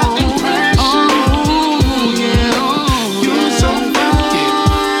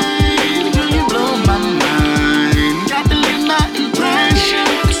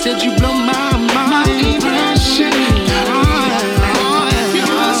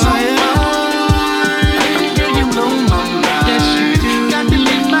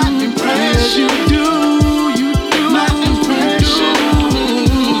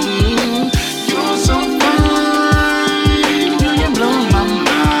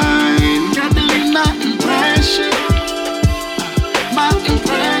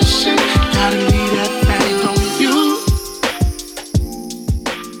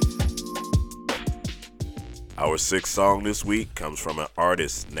 Our sixth song this week comes from an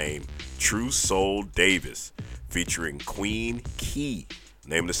artist named True Soul Davis, featuring Queen Key.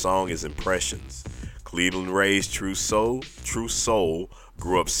 Name of the song is Impressions. Cleveland raised True Soul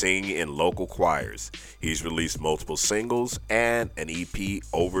grew up singing in local choirs. He's released multiple singles and an EP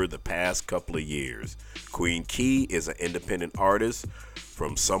over the past couple of years. Queen Key is an independent artist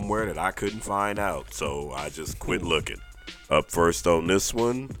from somewhere that I couldn't find out, so I just quit looking. Up first on this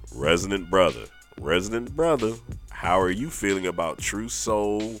one, Resident Brother. Resident Brother, how are you feeling about True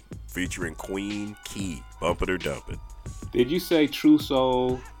Soul featuring Queen Key? Bump it or dump it? Did you say True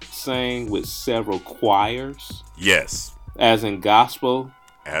Soul sang with several choirs? Yes. As in gospel?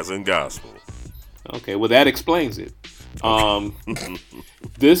 As in gospel. Okay, well that explains it.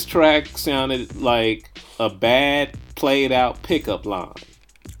 This track sounded like a bad played out pickup line.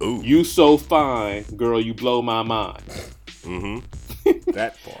 Ooh. You so fine, girl, you blow my mind.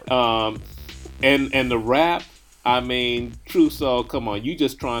 That part. And the rap, I mean, True Soul, come on, you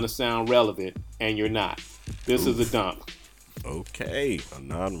just trying to sound relevant and you're not. This is a dump. Okay, a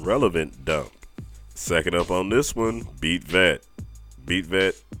non-relevant dump. Second up on this one, Beat Vet. Beat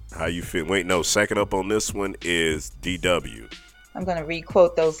Vet, how you feel? Wait, no, second up on this one is DW. I'm going to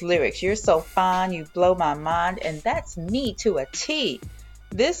re-quote those lyrics. You're so fine, you blow my mind, and that's me to a T.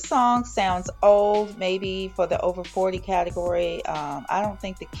 This song sounds old, maybe for the over 40 category. I don't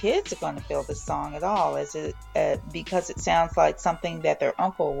think the kids are going to feel this song at all, because it sounds like something that their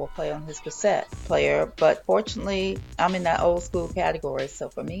uncle will play on his cassette player. But fortunately, I'm in that old school category, so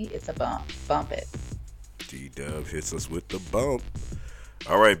for me, it's a bump. Bump it. D-Dub hits us with the bump.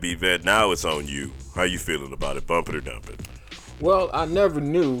 All right, B-Vet, now it's on you. How you feeling about it? Bump it or dump it? Well, I never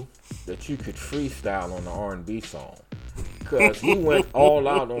knew that you could freestyle on an R&B song. Because he went all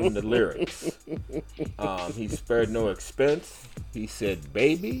out on the lyrics. He spared no expense. He said,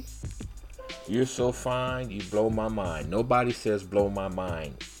 baby, you're so fine, you blow my mind. Nobody says blow my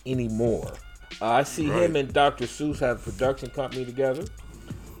mind anymore. I see him and Dr. Seuss have a production company together.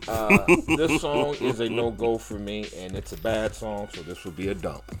 This song is a no-go for me, and it's a bad song, so this would be a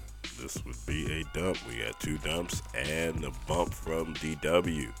dump. This would be a dump. We got 2 dumps and a bump from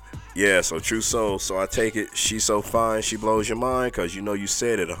DW. Yeah, so True Soul. So I take it, She's So Fine, She Blows Your Mind, because you know you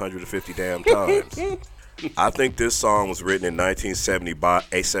said it 150 damn times. I think this song was written in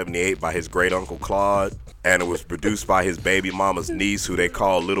 1978 by his great uncle Claude, and it was produced by his baby mama's niece, who they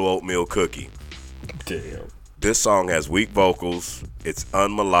call Little Oatmeal Cookie. Damn. This song has weak vocals, it's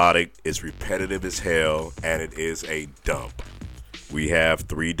unmelodic, it's repetitive as hell, and it is a dump. We have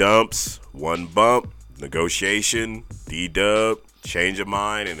 3 dumps, 1 bump, negotiation, D-Dub, change of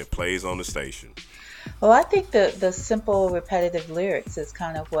mind, and it plays on the station. Well, I think the simple, repetitive lyrics is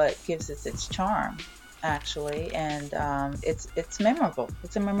kind of what gives it its charm, actually, and it's memorable.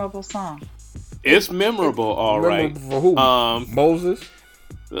 It's a memorable song. It's memorable, all right. Memorable for who? Moses?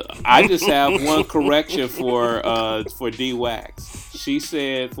 I just have one correction for D-Wax. She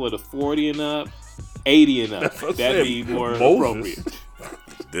said for the 40 and up, 80 and up. That'd be more appropriate.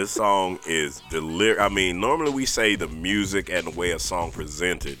 This song is I mean, normally we say the music and the way a song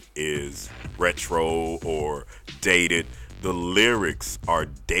presented is retro or dated. The lyrics are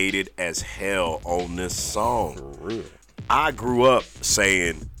dated as hell on this song. For real. I grew up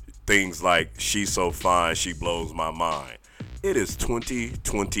saying things like, she's so fine, she blows my mind. It is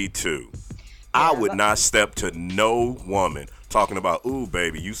 2022. I would not step to no woman talking about, ooh,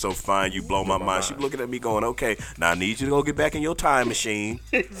 baby, you so fine, you blow my mind. She looking at me going, okay, now I need you to go get back in your time machine.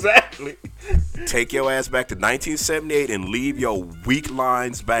 Exactly. Take your ass back to 1978 and leave your weak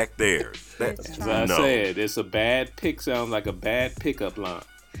lines back there. As I said, it's a bad pick. Sounds like a bad pickup line.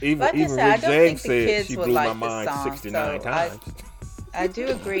 Even Like I said, I Rick don't James think the said kids she would blew like my this mind song, 69 so times. I do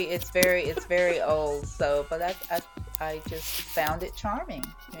agree it's very old. So, but I just found it charming.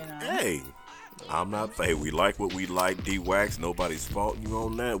 You know. Hey, I'm not. Hey, we like what we like. D-Wax, nobody's faulting you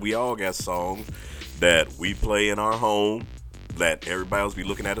on that. We all got songs that we play in our home that everybody else be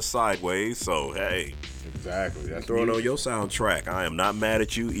looking at us sideways. So hey, exactly. That's throw it on your soundtrack. I am not mad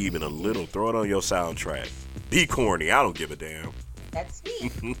at you even a little. Throw it on your soundtrack. Be corny. I don't give a damn. That's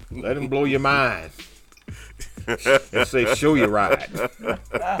me. Let him blow your mind. Let's say, show your ride.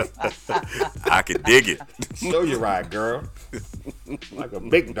 I can dig it. Show your ride, girl. Like a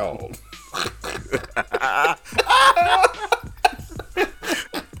big dog.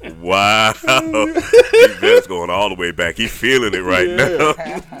 Wow. That's going all the way back. He's feeling it right now.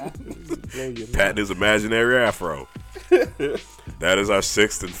 Patting his imaginary afro. That is our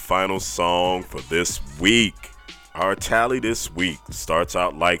 6th and final song for this week. Our tally this week starts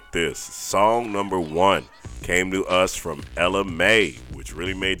out like this. Song number 1 came to us from Ella May, which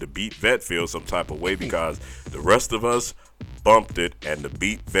really made the Beat Vet feel some type of way because the rest of us bumped it and the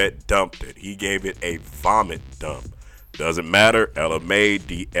Beat Vet dumped it. He gave it a vomit dump. Doesn't matter. LMA,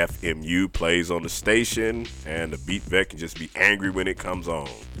 DFMU plays on the station, and the beat vet can just be angry when it comes on.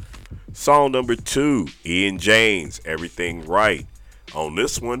 Song number 2, Ian James, Everything Right. On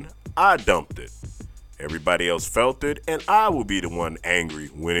this one, I dumped it. Everybody else felt it, and I will be the one angry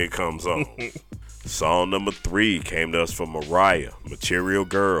when it comes on. Song number 3 came to us from Mariah, Material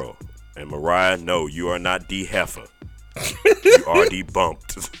Girl. And Mariah, no, you are not D-Heifer. You are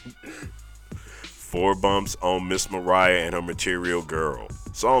debumped. 4 bumps on Miss Mariah and her Material Girl.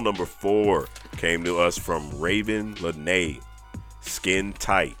 Song number 4 came to us from Raven Lene, Skin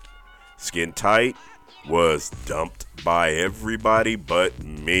Tight. Skin Tight was dumped by everybody but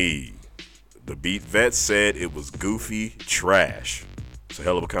me. The beat vet said it was goofy trash. It's a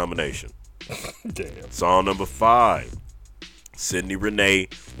hell of a combination. Damn. Song number 5, Sydney Renee,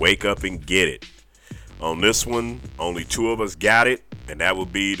 Wake Up and Get It. On this one, only 2 of us got it, and that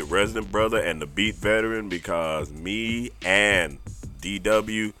would be the resident brother and the beat veteran, because me and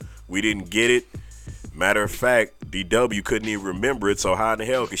DW, we didn't get it. Matter of fact, DW couldn't even remember it, so how in the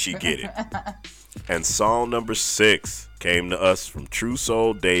hell could she get it? And song number 6 came to us from True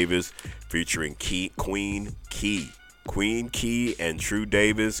Soul Davis, featuring Queen Key. Queen Key and True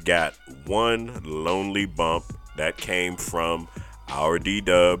Davis got one lonely bump that came from our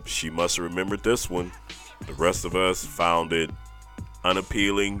D-Dub. She must have remembered this one. The rest of us found it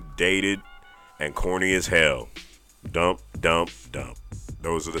unappealing, dated, and corny as hell. Dump, dump, dump.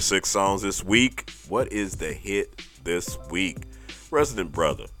 Those are the 6 songs this week. What is the hit this week? Resident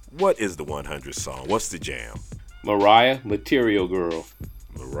Brother, what is the 100 song? What's the jam? Mariah, Material Girl.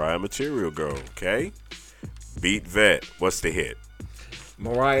 Mariah, Material Girl, okay. Beat Vet, what's the hit?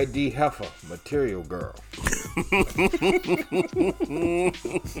 Mariah D. Heifer, Material Girl.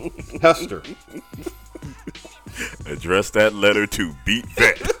 Hester. Address that letter to Beat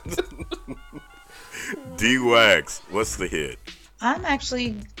Vet. D-Wax, what's the hit? I'm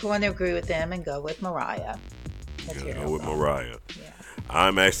actually going to agree with them and go with Mariah. Go with Mariah. Yeah.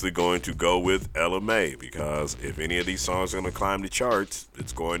 I'm actually going to go with LMA, because if any of these songs are going to climb the charts,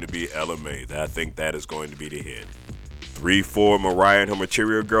 it's going to be LMA. I think that is going to be the hit. 3-4 Mariah and her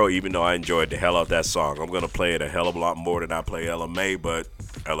Material Girl, even though I enjoyed the hell out of that song. I'm going to play it a hell of a lot more than I play LMA, but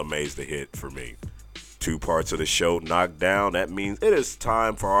LMA's the hit for me. 2 parts of the show knocked down. That means it is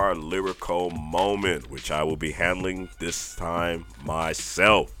time for our lyrical moment, which I will be handling this time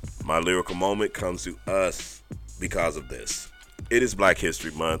myself. My lyrical moment comes to us because of this. It is Black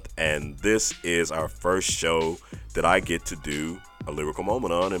History Month, and this is our first show that I get to do a lyrical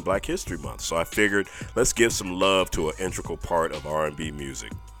moment on in Black History Month. So I figured, let's give some love to an integral part of R&B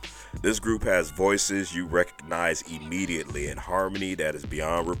music. This group has voices you recognize immediately and harmony that is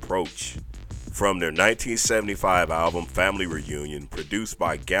beyond reproach. From their 1975 album Family Reunion, produced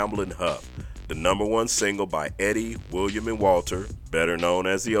by Gamble and Huff, the #1 single by Eddie, William, and Walter, better known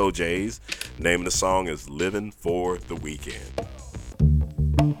as the OJs, name of the song is Living for the Weekend.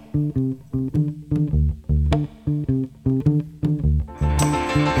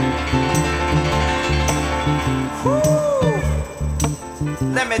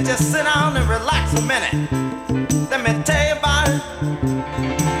 Let me just sit down and relax a minute. Let me tell you about it.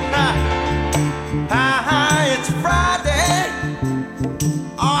 It's Friday.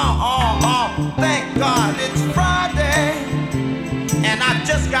 Oh, thank God it's Friday. And I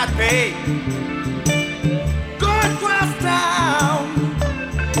just got paid. Going across town.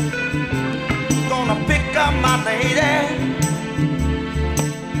 Gonna pick up my lady.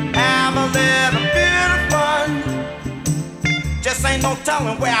 Have a little bit of fun. Just ain't no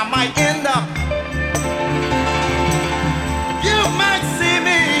telling where I might end up. You might see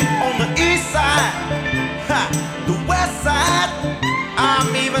me on the east side, the west side.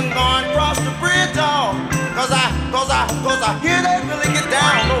 I'm even going across the bridge, cause I hear they really get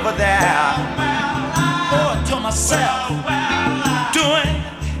down over there. Oh, to myself, doing,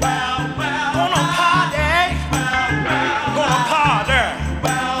 gonna party, gonna party.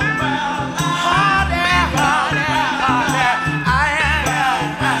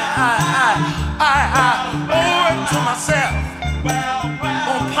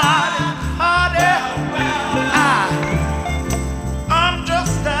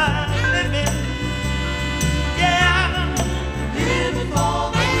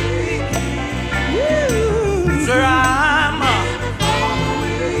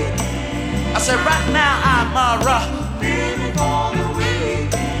 Right now I'm living for the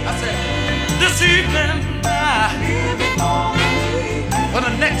weekend. I said this evening, living for the weekend. For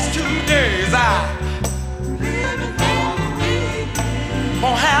the next 2 days, living for the weekend.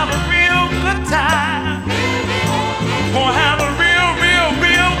 Gonna have a real good time. Gonna have a real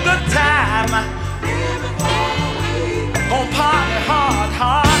good time. Living for the weekend.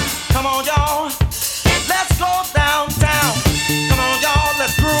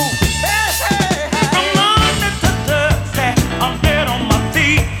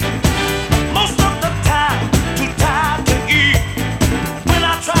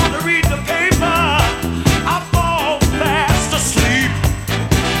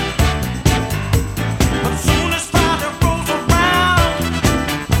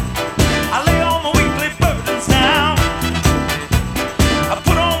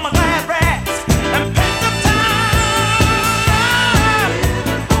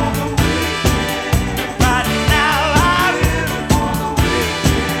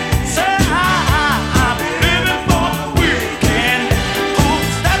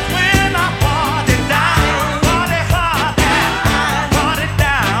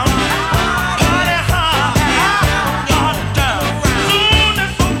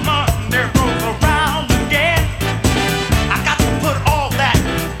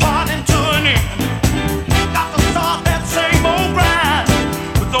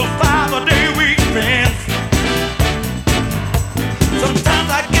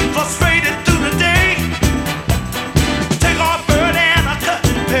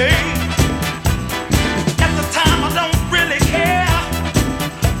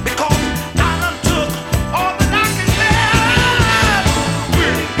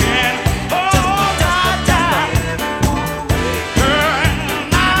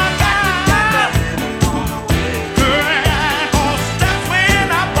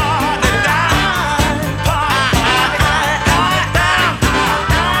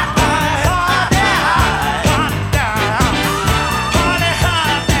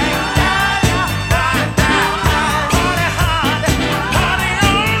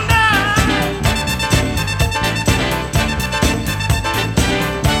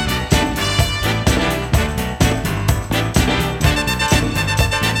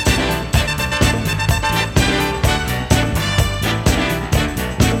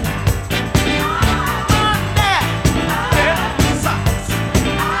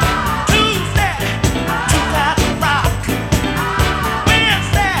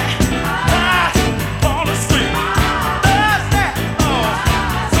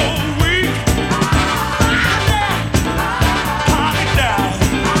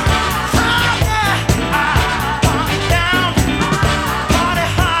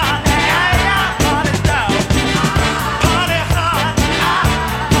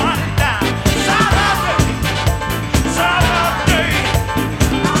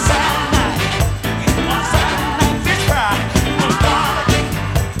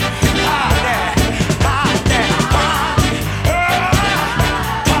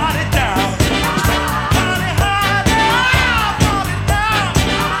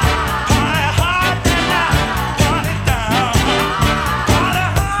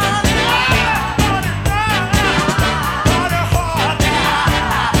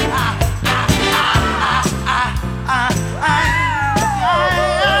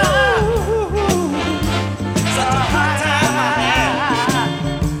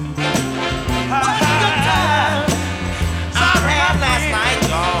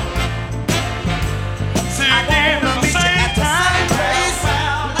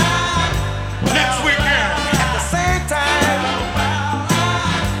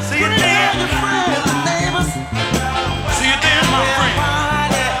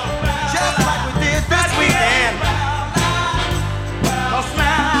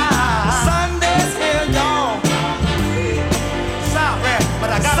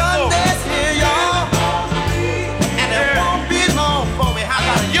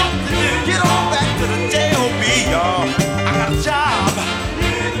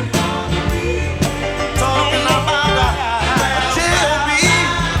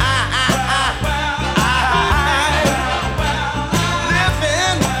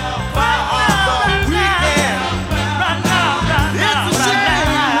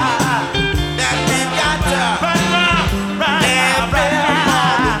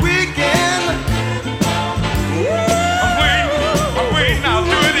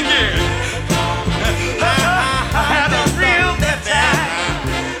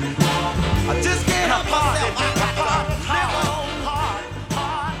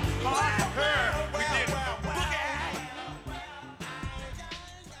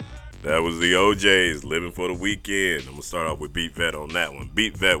 Three OJs, Living for the Weekend. I'm going to start off with Beat Vet on that one.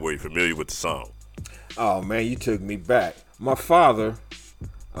 Beat Vet, were you familiar with the song? Oh, man, you took me back. My father,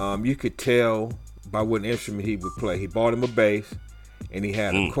 you could tell by what instrument he would play. He bought him a bass, and he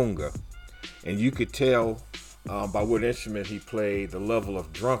had a conga. And you could tell by what instrument he played the level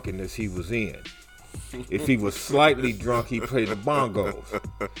of drunkenness he was in. If he was slightly drunk, he played the bongos.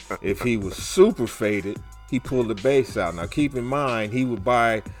 If he was super faded, he pulled the bass out. Now, keep in mind, he would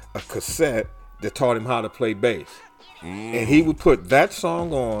buy a cassette that taught him how to play bass. And he would put that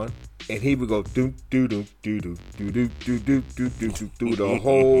song on, and he would go do do do do do do do do do do do through the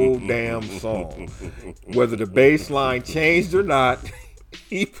whole damn song. Whether the bass line changed or not,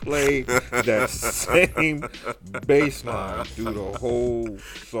 he played that same bass line through the whole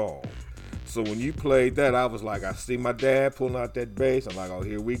song. So when you played that, I was like, I see my dad pulling out that bass. I'm like, oh,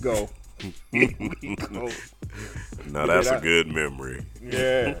 here we go. Here we go. Now that's a good memory.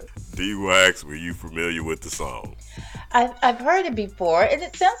 Yeah. D-Wax, were you familiar with the song? I've heard it before, and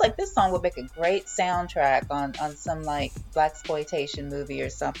it sounds like this song would make a great soundtrack on some like blaxploitation movie or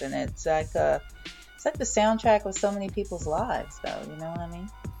something. It's like the soundtrack of so many people's lives, though. You know what I mean?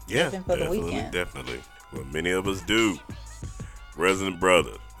 Yeah, Living for the weekend. Definitely. Well, many of us do. Resident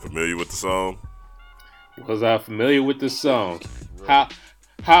Brother, familiar with the song? Was I familiar with this song?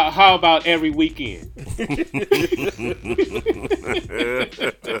 How about every weekend?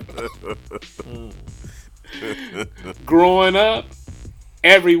 Growing up,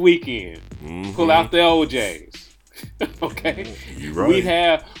 every weekend, pull out the OJs. Okay, you right.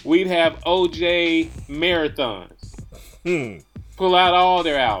 We'd have OJ marathons. Pull out all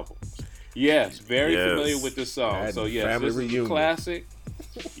their albums. Yes, very familiar with this song. So yes, this is a classic.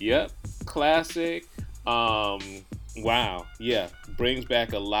 Yep, classic. Wow, yeah, brings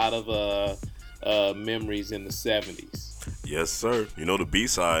back a lot of memories in the 70s. Yes, sir. You know the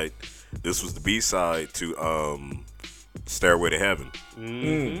B-side. This was the B-side to Stairway to Heaven.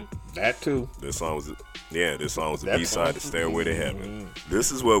 That too. This song was the B-side to Stairway to Heaven.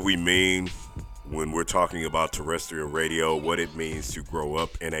 This is what we mean when we're talking about terrestrial radio, what it means to grow up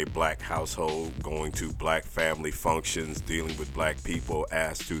in a black household, going to black family functions, dealing with black people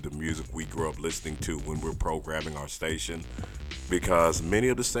as to the music we grew up listening to when we're programming our station. Because many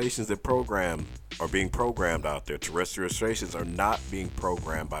of the stations that are being programmed out there, terrestrial stations, are not being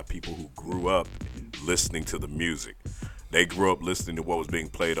programmed by people who grew up listening to the music. They grew up listening to what was being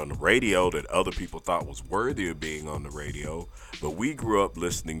played on the radio that other people thought was worthy of being on the radio. But we grew up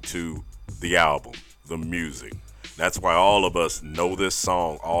listening to the album, the music. That's why all of us know this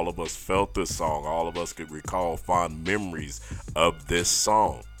song. All of us felt this song. All of us could recall fond memories of this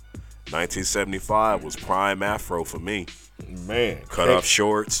song. 1975 was prime Afro for me. Man. Cut off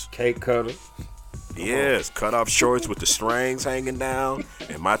shorts. Cake cutter. Yes, cut off shorts with the strings hanging down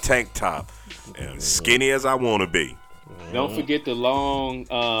and my tank top. And skinny as I want to be. Don't forget the long,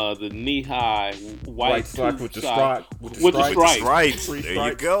 the knee-high white sock with the stripes. There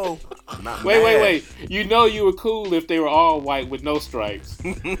you go. Wait. You know you were cool if they were all white with no stripes.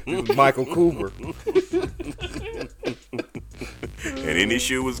 Michael Cooper. And any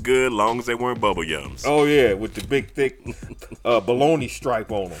shoe was good long as they weren't bubble yums. Oh, yeah, with the big, thick bologna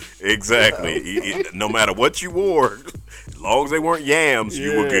stripe on them. Exactly. No matter what you wore, as long as they weren't yams,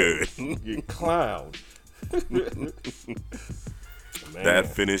 you were good. You clown. That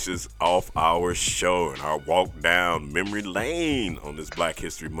finishes off our show and our walk down memory lane on this Black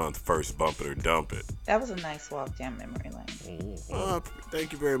History Month first Bump It or Dump It. That was a nice walk down memory lane.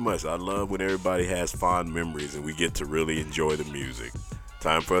 Thank you very much. I love when everybody has fond memories and we get to really enjoy the music.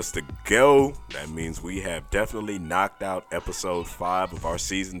 Time for us to go. That means we have definitely knocked out episode 5 of our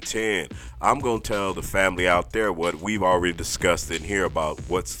season 10. I'm going to tell the family out there what we've already discussed in here about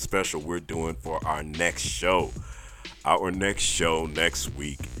what's special we're doing for our next show. Our next show next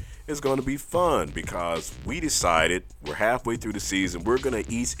week is going to be fun because we decided we're halfway through the season. We're going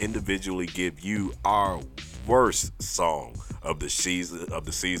to each individually give you our worst song of the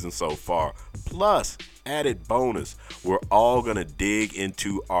season so far. Plus, added bonus, we're all going to dig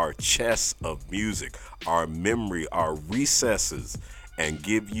into our chests of music, our memory, our recesses, and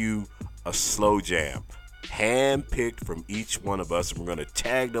give you a slow jam. Hand-picked from each one of us, and we're going to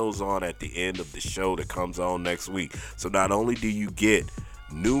tag those on at the end of the show that comes on next week. So not only do you get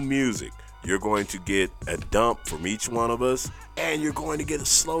new music, you're going to get a dump from each one of us, and you're going to get a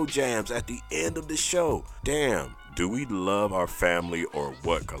slow jams at the end of the show. Damn, do we love our family or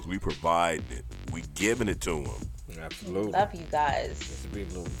what? Because we provide it. We giving it to them. Absolutely. Love you guys. This will be a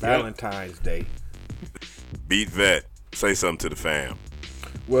little Valentine's Day. Beat Vet, say something to the fam.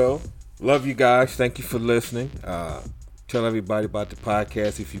 Well, love you guys. Thank you for listening. Tell everybody about the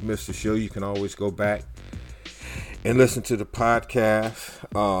podcast. If you missed the show, you can always go back and listen to the podcast.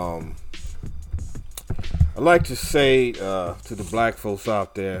 I'd like to say to the black folks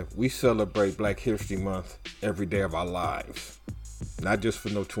out there, we celebrate Black History Month every day of our lives. Not just for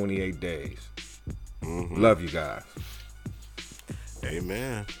no 28 days. Mm-hmm. Love you guys.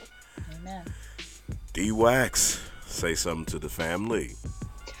 Amen. Amen. D-Wax, say something to the family.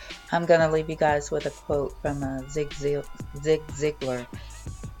 I'm going to leave you guys with a quote from Zig Ziglar.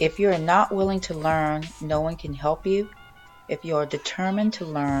 If you're not willing to learn, no one can help you. If you're determined to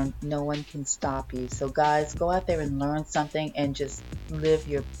learn, no one can stop you. So guys, go out there and learn something and just live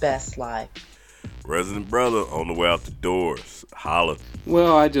your best life. Resident Brother on the way out the doors. Holla.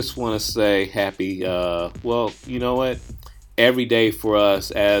 Well, I just want to say happy, well, you know what? Every day for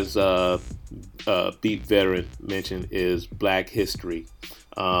us, as Beat Veteran mentioned, is Black History.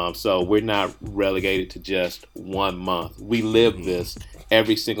 So we're not relegated to just 1 month. We live this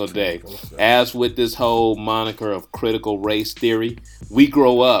every single day. As with this whole moniker of critical race theory, we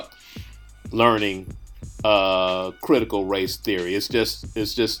grow up learning critical race theory. It's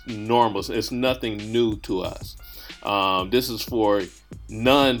just normal. It's nothing new to us. This is for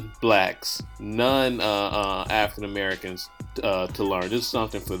non-blacks, non-African Americans to learn. This is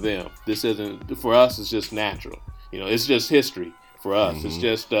something for them. This isn't for us. It's just natural. It's just history for us. Mm-hmm. It's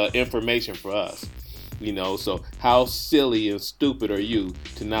just information for us. So how silly and stupid are you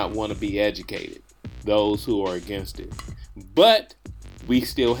to not want to be educated? Those who are against it. But we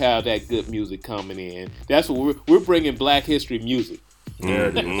still have that good music coming in. That's what we're bringing Black history music. There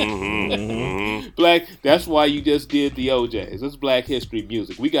it is. Mm-hmm. Black. That's why you just did the OJs. It's Black history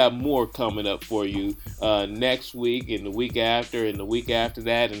music. We got more coming up for you next week and the week after and the week after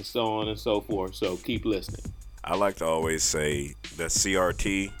that and so on and so forth. So keep listening. I like to always say that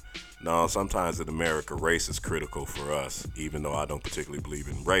CRT, no, sometimes in America, race is critical for us, even though I don't particularly believe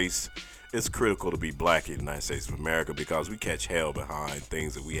in race. It's critical to be black in the United States of America because we catch hell behind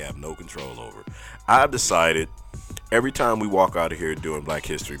things that we have no control over. I've decided every time we walk out of here during Black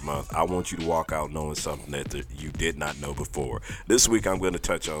History Month, I want you to walk out knowing something that you did not know before. This week, I'm going to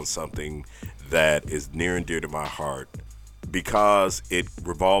touch on something that is near and dear to my heart because it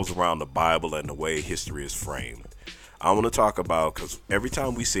revolves around the Bible and the way history is framed. I want to talk about, because every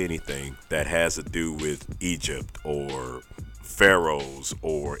time we see anything that has to do with Egypt or pharaohs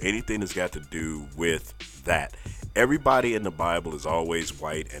or anything that's got to do with that, everybody in the Bible is always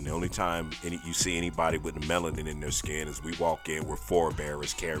white, and the only time you see anybody with melanin in their skin is we walk in with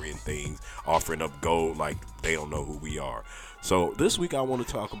forebearers carrying things, offering up gold like they don't know who we are. So this week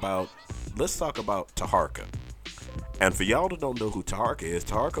let's talk about Taharka. And for y'all that don't know who Taharka is,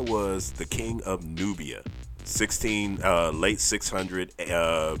 Taharka was the king of Nubia, late 600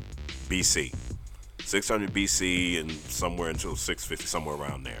 BC. 600 BC and somewhere until 650, somewhere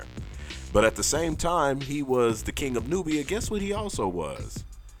around there. But at the same time, he was the king of Nubia. Guess what he also was?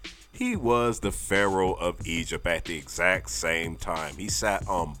 He was the pharaoh of Egypt at the exact same time. He sat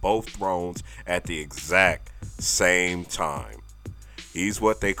on both thrones at the exact same time. He's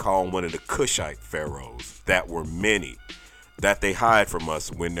what they call one of the Cushite pharaohs that were many, that they hide from us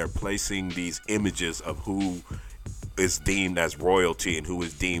when they're placing these images of who is deemed as royalty and who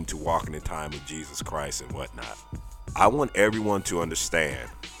is deemed to walk in the time of Jesus Christ and whatnot. I want everyone to understand,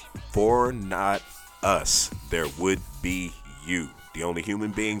 for not us, there would be you. The only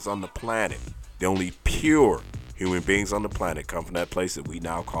human beings on the planet, the only pure human beings on the planet come from that place that we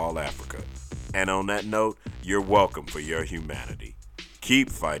now call Africa. And on that note, you're welcome for your humanity. Keep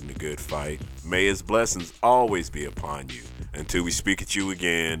fighting the good fight. May his blessings always be upon you. Until we speak at you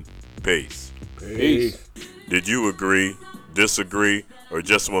again, peace. Peace. Did you agree, disagree, or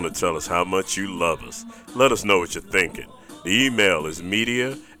just want to tell us how much you love us? Let us know what you're thinking. The email is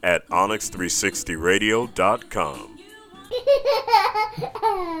media@onyx360radio.com.